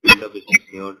can we build a business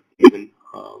here, given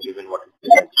what it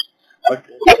presents. But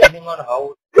depending on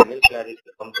how channel clarity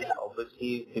comes in,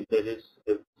 obviously, if there is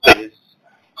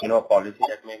a policy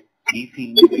that may be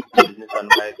seen to make the business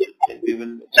unviable, then we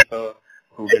will take a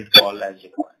prudent call as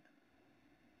required.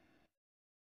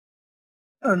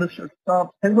 Understood.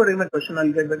 Thanks for taking my question.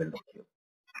 I'll get back in touch with you.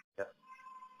 Yeah.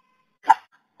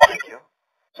 Thank you.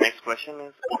 Next question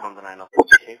is from the line of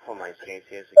Abhishek from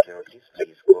ICICI Securities.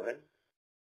 Please go ahead.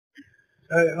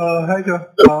 Hi, sir.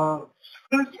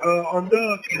 First, on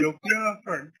the Kiddopia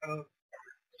front,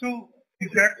 so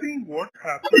exactly what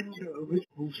happened which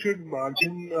boosted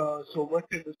margin so much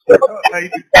in this quarter? I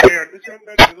understand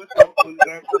that there was some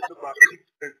pullback of the marketing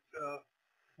spend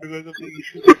because of the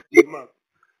issues that came up.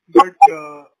 But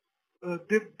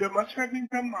there must have been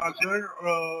some other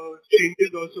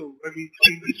changes also. I mean,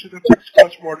 changes to the fixed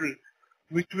cost model,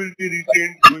 which will be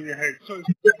retained going ahead. So if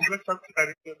you could give us some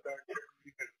clarity on that, that would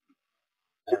be helpful.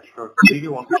 Yeah, sure. Do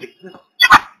you want to take this?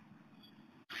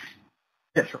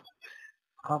 Yeah, sure.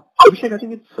 Abhishek, I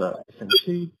think it's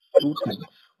essentially two things.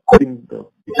 I think the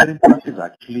bigger impact is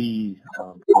actually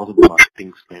because of the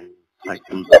marketing spend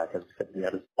cycle back. As I said, we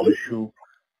had a small issue.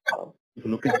 If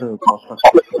you look at the cost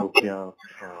structure of Kiddopia,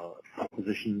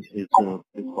 acquisition is a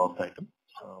big cost item.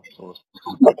 So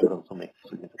there also makes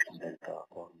significant dent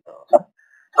on that.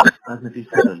 As Nitish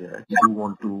said earlier, we do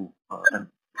want to,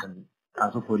 and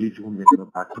as of early June, we're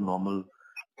back to normal,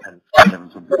 and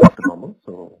levels will be back to normal.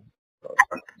 So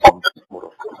that is more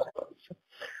of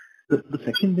the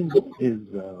second thing is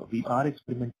we are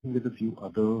experimenting with a few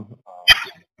other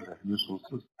revenue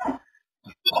sources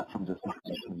from just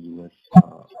in the US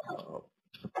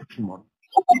subscription model.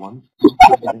 Once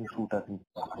they're getting through, I think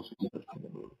also be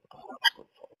sustainable.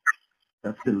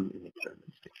 That's still in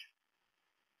experiment stage.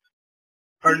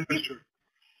 Understood.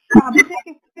 Abhishek,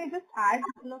 if I just add a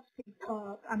couple of things,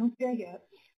 Anupriya here.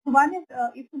 So one is,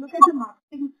 if you look at the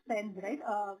marketing spend, right,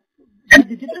 the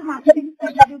digital marketing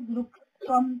spend that you look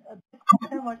from this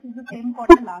quarter versus the same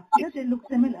quarter last year, they look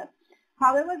similar.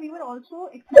 However, we were also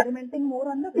experimenting more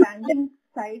on the branding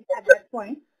side at that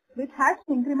point. which has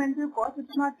incremental cost, which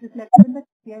is not reflected in the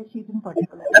KPI sheet in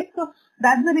particular, right? So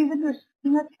that's the reason we're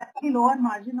seeing a slightly lower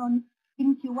margin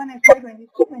in Q1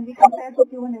 FY22 when we compare to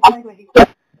Q1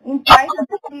 FY24, in spite of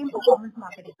the same performance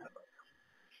marketing numbers.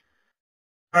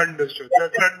 Understood.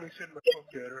 That makes it much more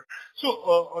clearer. So,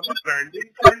 on the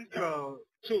branding front,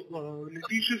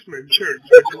 Nitish just mentioned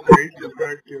that you guys look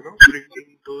at,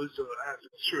 bringing those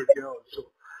assets to India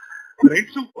also, right?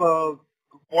 So,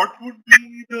 what would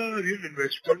be the real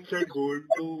investments that go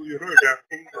into,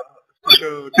 adapting such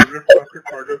a developed market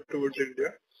product towards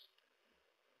India?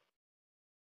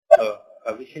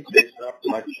 Abhishek, there's not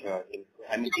much,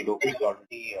 Kidoki is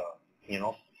already,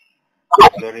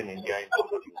 popular in India in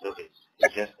terms of user base.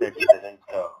 It's just that it doesn't,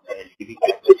 the LTV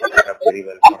calculations add up very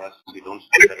well for us. We don't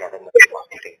spend a lot of money in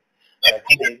marketing. So I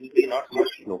think there will be not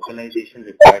much localization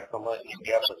required from an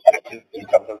India perspective in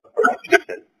terms of the product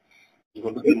itself. It's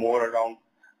going to be more around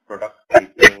product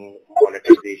pricing,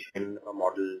 monetization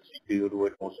models. Do you do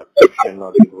it more subscription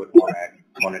or do you do it more ad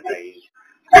monetized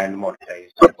and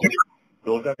monetized? So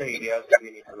those are the areas that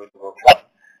we need to work on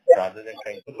rather than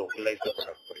trying to localize the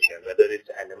product for India, whether it's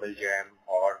Animal Jam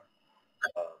or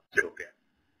Kidoki.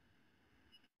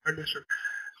 Understood.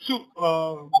 So,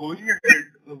 going ahead,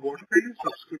 what kind of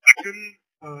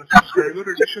subscriber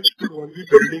additions could one be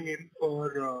building in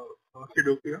for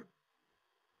Kidoki?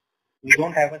 We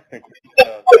don't have a specific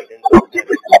guidance on that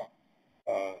right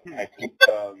now. I think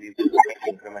we will look at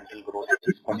incremental growth at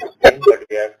this point of time, but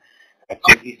we are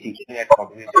actively seeking at how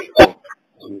do we break out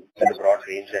in the broad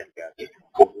range that we are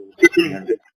getting,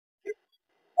 300.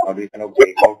 How do we kind of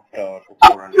break out to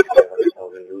 400,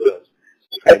 500,000 users,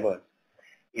 subscribers?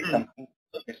 It's something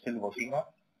we're still working on.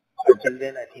 Until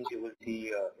then, I think you will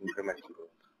see incremental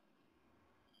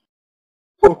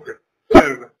growth. Okay,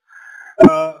 fair enough.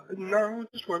 Now,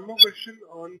 just one more question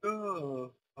on the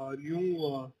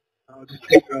new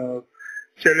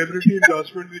celebrity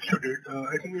endorsement which you did.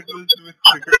 I think it was with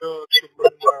cricketer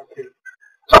Shubman Gill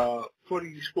for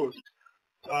esports.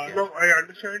 Now, I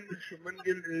understand Shubman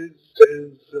Gill is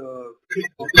pretty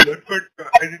popular, but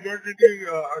I did not really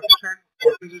understand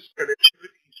what is his connection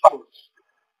with esports.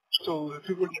 So, if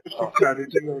you could give some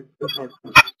clarity on the thought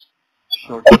process.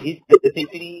 Sure. So he's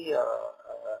specifically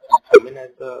come in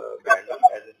as a brand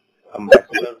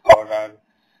ambassador for our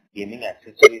gaming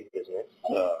accessories business,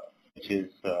 which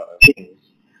is games.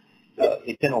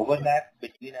 It's an overlap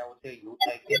between, I would say, youth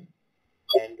like him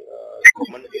and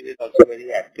Shubman Gill is also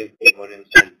very active gamer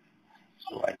himself.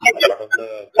 So I think a lot of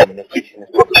the communication is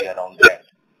going to be around that,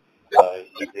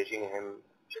 leveraging him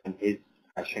and his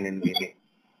passion in gaming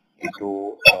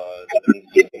into the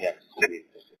gaming accessories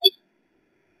business.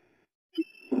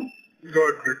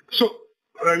 Got it. So,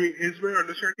 I mean, is my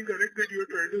understanding correct that you are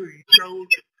trying to reach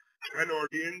out an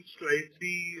audience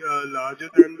slightly larger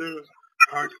than the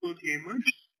hardcore gamers?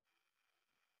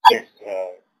 Yes,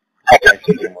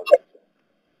 actually gamers.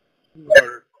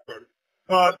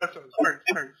 Got it. That's all.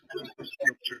 Thanks.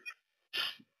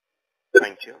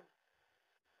 Thank you.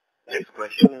 Next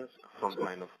question is from the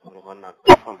line of Rohan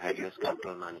Nagpal from Helios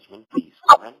Capital Management. Please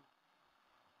go ahead.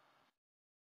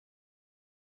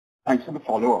 Thanks for the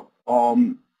follow-up.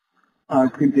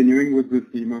 Continuing with the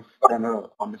theme of trying to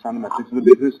understand the metrics of the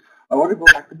business, I want to go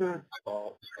back to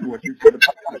what you said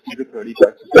about the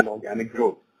 35% organic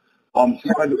growth. So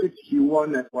if I look at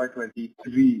Q1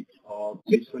 FY23,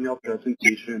 based on your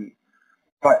presentation,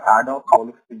 if I add up all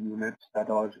of the units that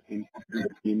are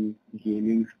included in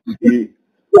gaming today,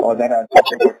 that adds up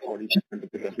to about 40% of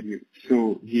the revenue.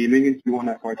 So gaming in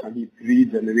Q1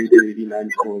 FY23 generated 89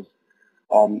 crores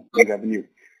in revenue.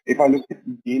 If I look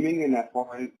at gaming in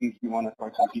Q1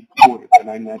 FY24, then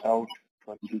I net out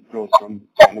 22 crores from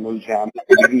Animal Jam,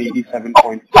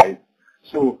 187.5.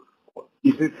 So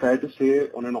is it fair to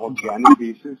say on an organic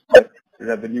basis that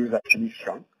revenue is actually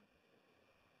shrunk?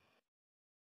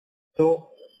 So,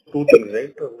 two things,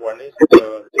 right? One is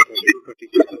the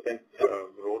 20-22%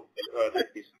 growth that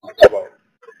we spoke about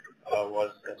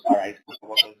was, as far as I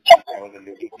was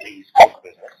alluding to the esports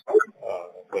business.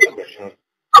 Was a question of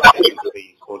the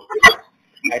esports business.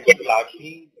 I think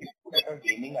largely, if you look at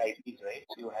gaming IPs, right?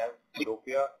 You have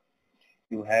Kidoki,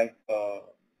 you have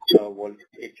World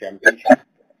Championship,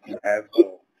 you have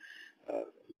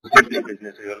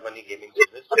business, real money gaming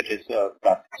business, which is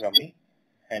Classic Rummy,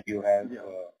 and you have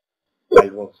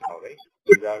Wildworks now, right?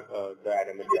 These are the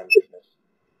Animal Jam business.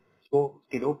 So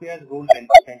Kidoki has grown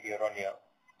 10% year on year.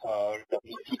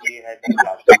 WCA has been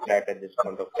largely flat at this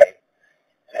point of time.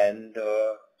 And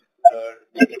the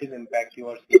negative impact you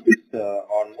are seeing is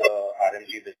on the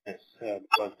RMG business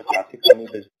because the Classic Rummy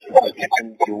business was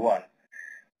in Q1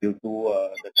 due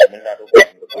to the Tamil Nadu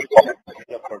ban, because of the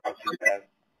particular products you have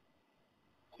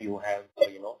you have,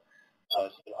 almost I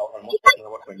think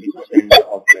about 20%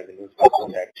 of revenues come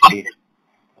from that state,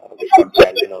 which got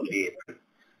banned in early April.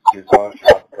 You saw a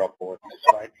sharp drop over there.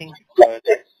 So I think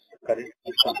that's current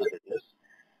piece of the business.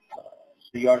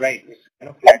 So you're right, it's kind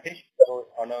of flattish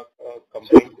on a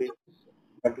combined basis,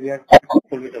 but we are quite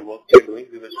hopeful with the work we're doing,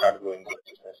 we will start growing those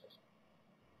businesses.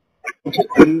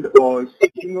 And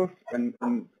speaking of, the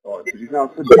reason I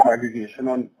asked the disaggregation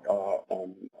on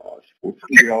sports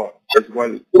media as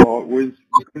well was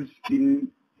because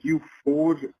in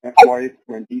Q4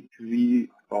 FY23,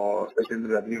 I think the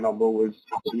revenue number was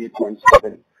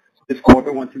 38.7. This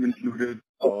quarter, once you've included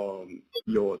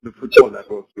the football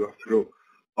network, your Pro,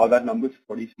 that number is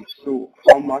 46. So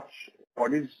how much?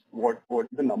 What do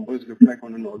the numbers look like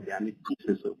on an organic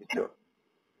basis over here?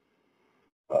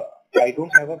 I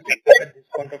don't have a breakup at this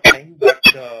point of time, but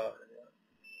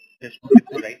just to get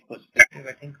the right perspective,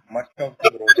 I think much of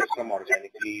the growth has come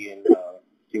organically in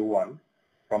Q1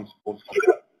 from sports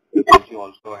data, because you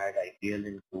also had IPL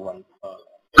in Q1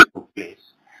 took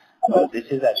place. This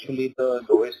is actually the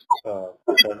lowest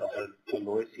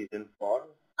season for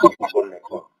football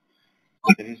network.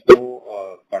 There is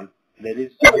no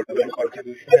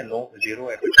contribution and zero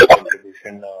EBITDA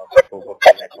contribution for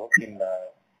football network in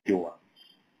Q1.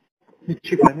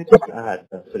 If I may just add,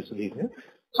 Sudhir here,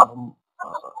 I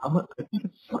think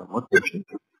it's worth mentioning.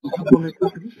 Football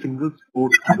network is a single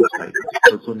sport kind of site.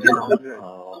 So it's only around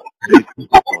racing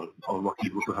football, or what we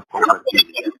go to have called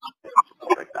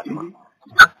like that one.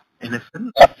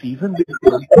 NFL season is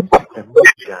from September to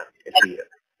Jan every year.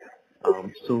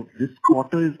 So this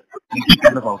quarter is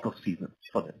kind of out of season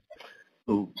for them.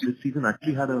 So this season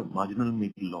actually had a marginal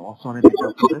maybe loss on it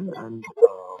for them, and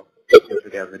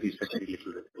they have very little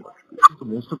contribution. So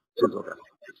most of it is organic.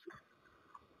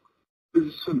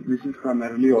 So this is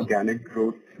primarily organic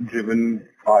growth driven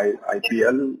by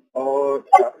IPL or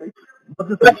traffic? Not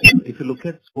just IPL. If you look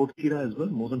at Sportskeeda as well,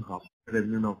 more than half the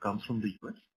revenue now comes from the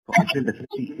US. So IPL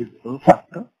definitely is a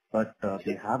factor, but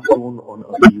they have grown on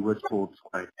other US sports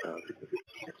quite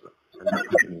significantly as well. And that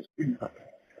continues to be happening.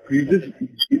 Could you just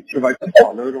provide some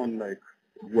color on like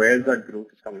where that growth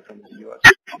is coming from in the US?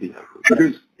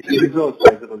 Because it is a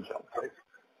sizable jump, right?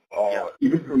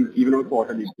 Even on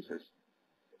quarterly basis.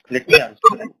 Let me answer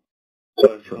that. So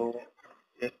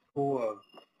just to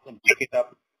break it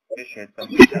up, I share some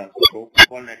data. So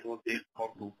football network did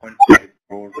about 2.5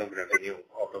 crores of revenue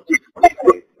out of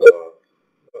 6.5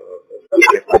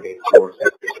 crores in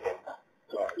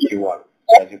Q1.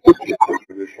 As you can see,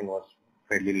 contribution was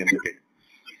fairly limited.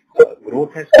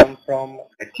 Growth has come from,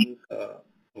 I think,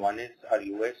 one is our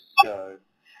US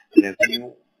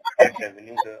revenue. That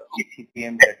revenue, the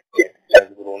ECPM that we get has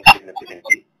grown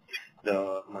significantly.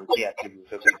 The monthly active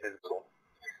user base has grown.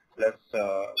 Plus,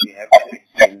 we have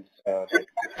sales that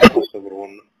have also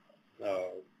grown.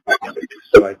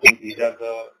 So I think these are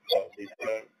the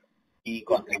key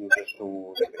contributors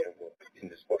to revenue growth in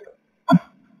this quarter.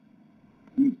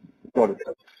 Got it.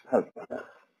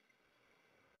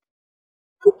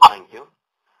 Thank you.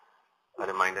 A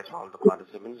reminder to all the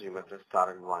participants, you may press star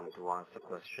and 1 to ask the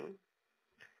question.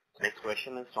 Next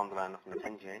question is from the line of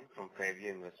Nitin Jain from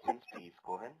Fairview Investments. Please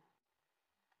go ahead.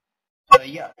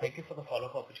 Thank you for the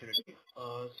follow-up opportunity.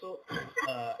 So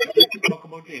I'd like to talk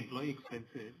about the employee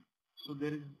expenses. So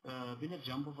there has been a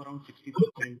jump of around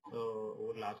 60%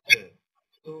 over last year.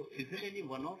 So is there any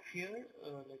one-off here?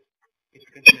 If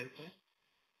you can clarify.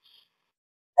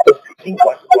 I think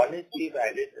one is we've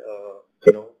added,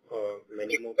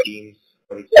 many more teams.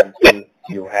 For example,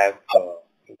 you have the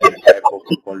entire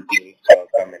football team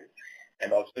come in,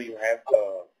 and also you have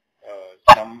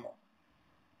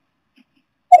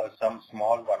some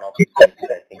small one-off expenses,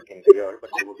 I think, in the year, but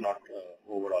they would not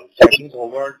overall. So I think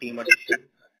overall team addition,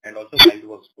 and also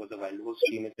Wildworks, because the Wildworks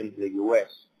team is in the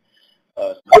US.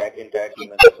 So that entire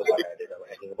team has also been added.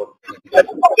 I think about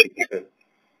 50 people.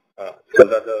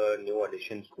 Those are the new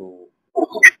additions to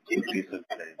increase the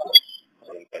employee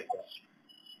cost.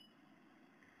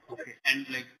 Okay. And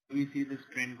do we see this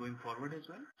trend going forward as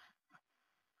well?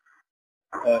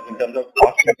 In terms of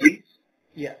cost increase?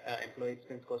 Yeah, employee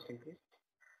expense cost increase.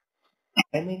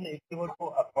 I mean, if you were to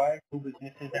acquire two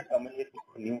businesses that come in with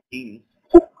new teams,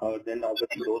 then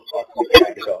obviously those costs will be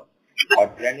added on.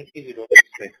 Organically, we don't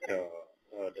expect the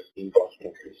team cost to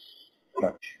increase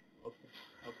much. Okay.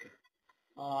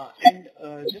 And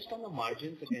just on the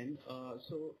margins again,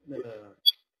 so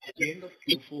at the end of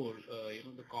Q4,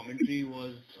 the commentary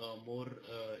was more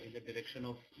in the direction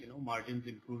of, margins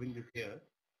improving this year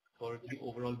for the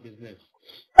overall business.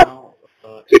 Now,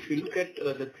 if you look at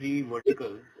the three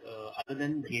verticals, other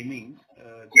than gaming,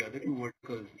 the other two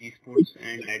verticals, esports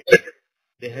and ad tech,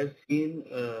 they have seen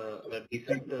a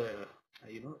decent,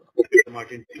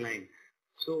 margin decline.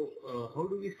 So, how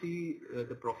do we see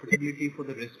the profitability for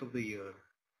the rest of the year?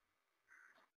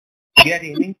 We are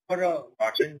aiming for a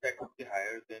margin that would be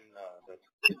higher than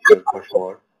the for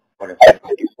sure for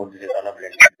FY2024. This is on a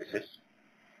blended basis.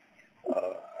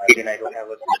 Again, I don't have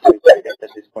a specific guidance at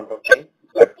this point of time,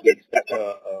 but we expect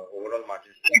overall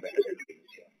margins to be better than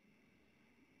previous year.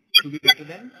 To be better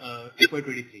than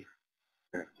FY23.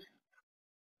 Correct.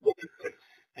 Okay, great.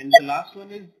 And the last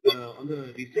one is on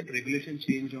the recent regulation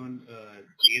change on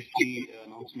GST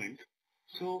announcement.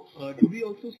 So, do we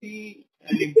also see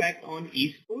an impact on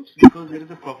esports because there is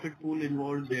a profit pool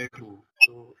involved there too?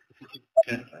 So, if you could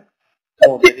clarify.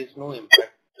 No, there is no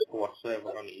impact whatsoever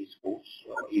on esports.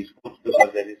 Esports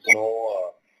because there is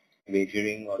no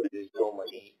wagering or there is no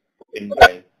money put in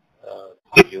by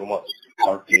consumers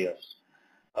or players.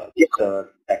 It's a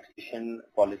taxation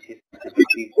policy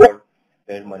specifically for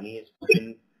where money is put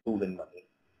in to win money.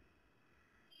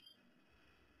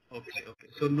 Okay.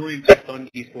 So no impact on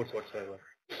esports whatsoever.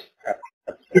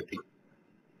 Absolutely.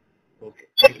 Okay.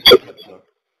 Thank you so much.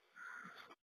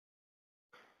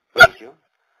 Thank you.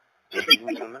 Ladies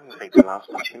and gentlemen, we'll take the last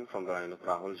question from the line of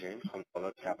Rahul Jain from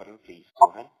Solar Capital. Please go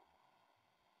ahead.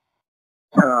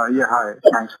 Yeah, hi.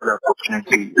 Thanks for the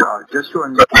opportunity. Just to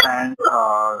understand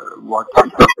what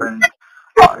has happened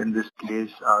in this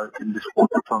case, in this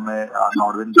quarter from a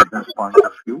Nodwin business point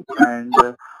of view, and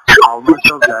how much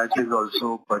of that is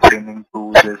also pertaining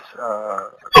to this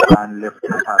ban lift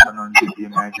that happened on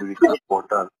BGMI during the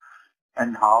quarter,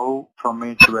 and how from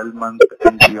a 12-month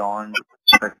and beyond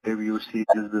perspective you see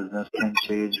this business can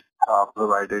change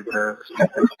provided the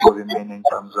status quo remain in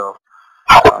terms of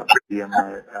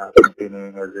BGMI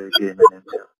continuing as a game in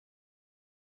India.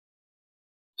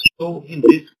 So in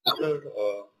this quarter,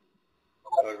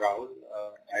 Rahul,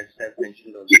 as I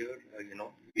mentioned earlier,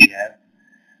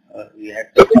 we had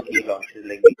some key launches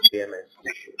like BGMS,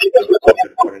 which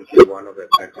was currently one of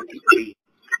FY23,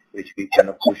 which we kind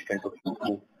of pushed into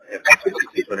Q2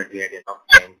 FY23 so that we had enough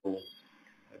time to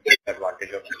take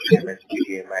advantage of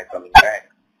BGMI coming back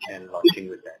and launching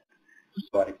with that.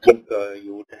 So I think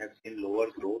you would have seen lower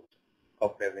growth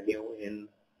of revenue in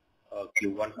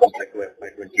Q1 compared to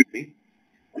FY23.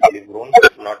 We've grown,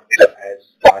 but not as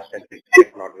fast as we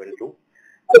expect Nodwin to.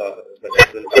 But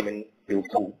that will come in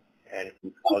Q2. And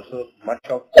also much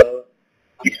of the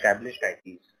established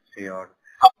IPs, say your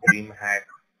DreamHack,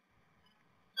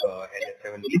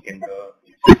 NS7 Weekend,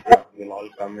 etc., will all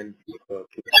come in Q3,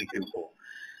 Q4.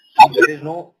 So there is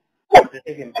no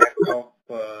positive impact of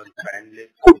ban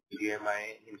lift of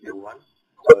BGMI in Q1.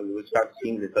 You will start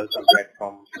seeing results of that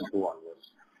from Q2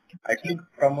 onwards. I think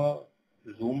from a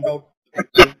zoomed out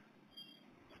perspective,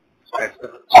 as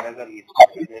far as our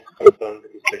esports business is concerned,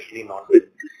 especially Nodwin,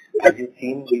 as you've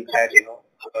seen, we've had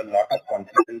a lot of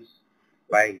confidence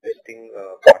by existing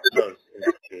partners in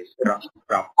that case.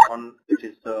 Krafton, which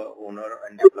is the owner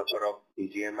and developer of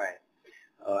BGMI,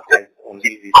 has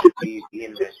only recently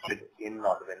reinvested in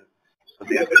Nodwin, so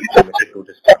they are very committed to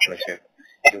this partnership.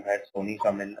 You had Sony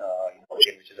come in,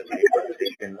 which is a great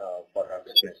validation for our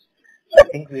business. So I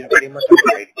think we are very much on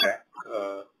the right track.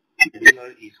 Building our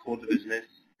esports business,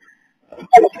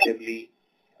 positively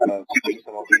keeping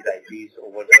some of these IPs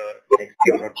over the next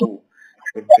year or two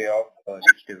should pay off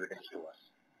rich dividends to us.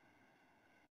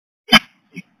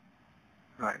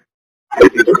 Right.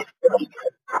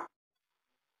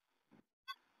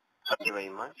 Thank you very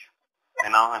much.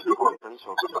 And now I have the conference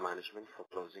over to the management for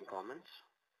closing comments.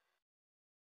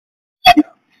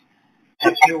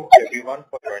 Thank you everyone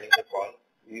for joining the call.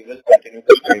 We will continue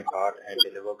to strive hard and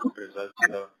deliver good results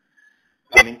in the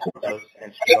coming quarters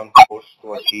and stay on course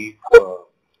to achieve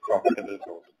profitable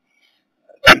growth.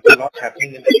 There's a lot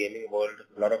happening in the gaming world,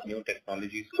 a lot of new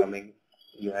technologies coming.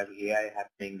 You have AI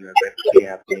happening, you have Web3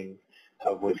 happening,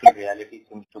 virtual reality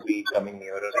seems to be coming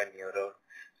nearer and nearer.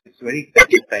 It's very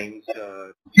exciting times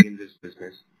to be in this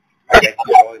business. I'd like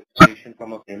to draw inspiration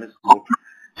from a famous quote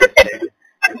that said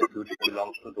that the future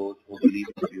belongs to those who believe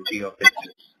in the beauty of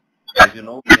excellence. As you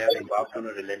know, we have embarked on a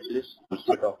relentless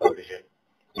pursuit of our vision,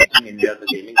 making India the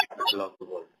gaming capital of the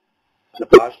world. In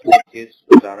the past 2 decades,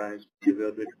 Nazara has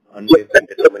delivered with unwavering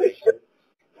determination,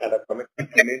 and our commitment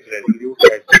remains resolute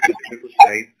as we continue to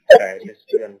strive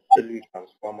tirelessly until we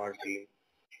transform our dream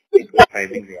into a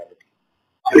thriving reality.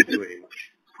 Thank you very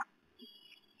much.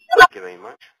 Thank you very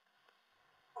much.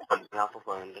 On behalf of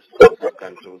our industry, that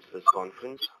concludes this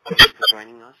conference. Thank you for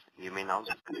joining us. You may now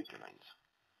disconnect your lines.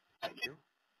 Thank you.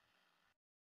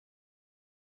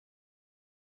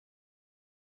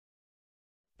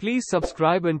 Please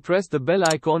subscribe and press the bell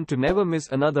icon to never miss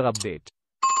another update.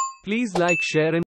 Please like, share and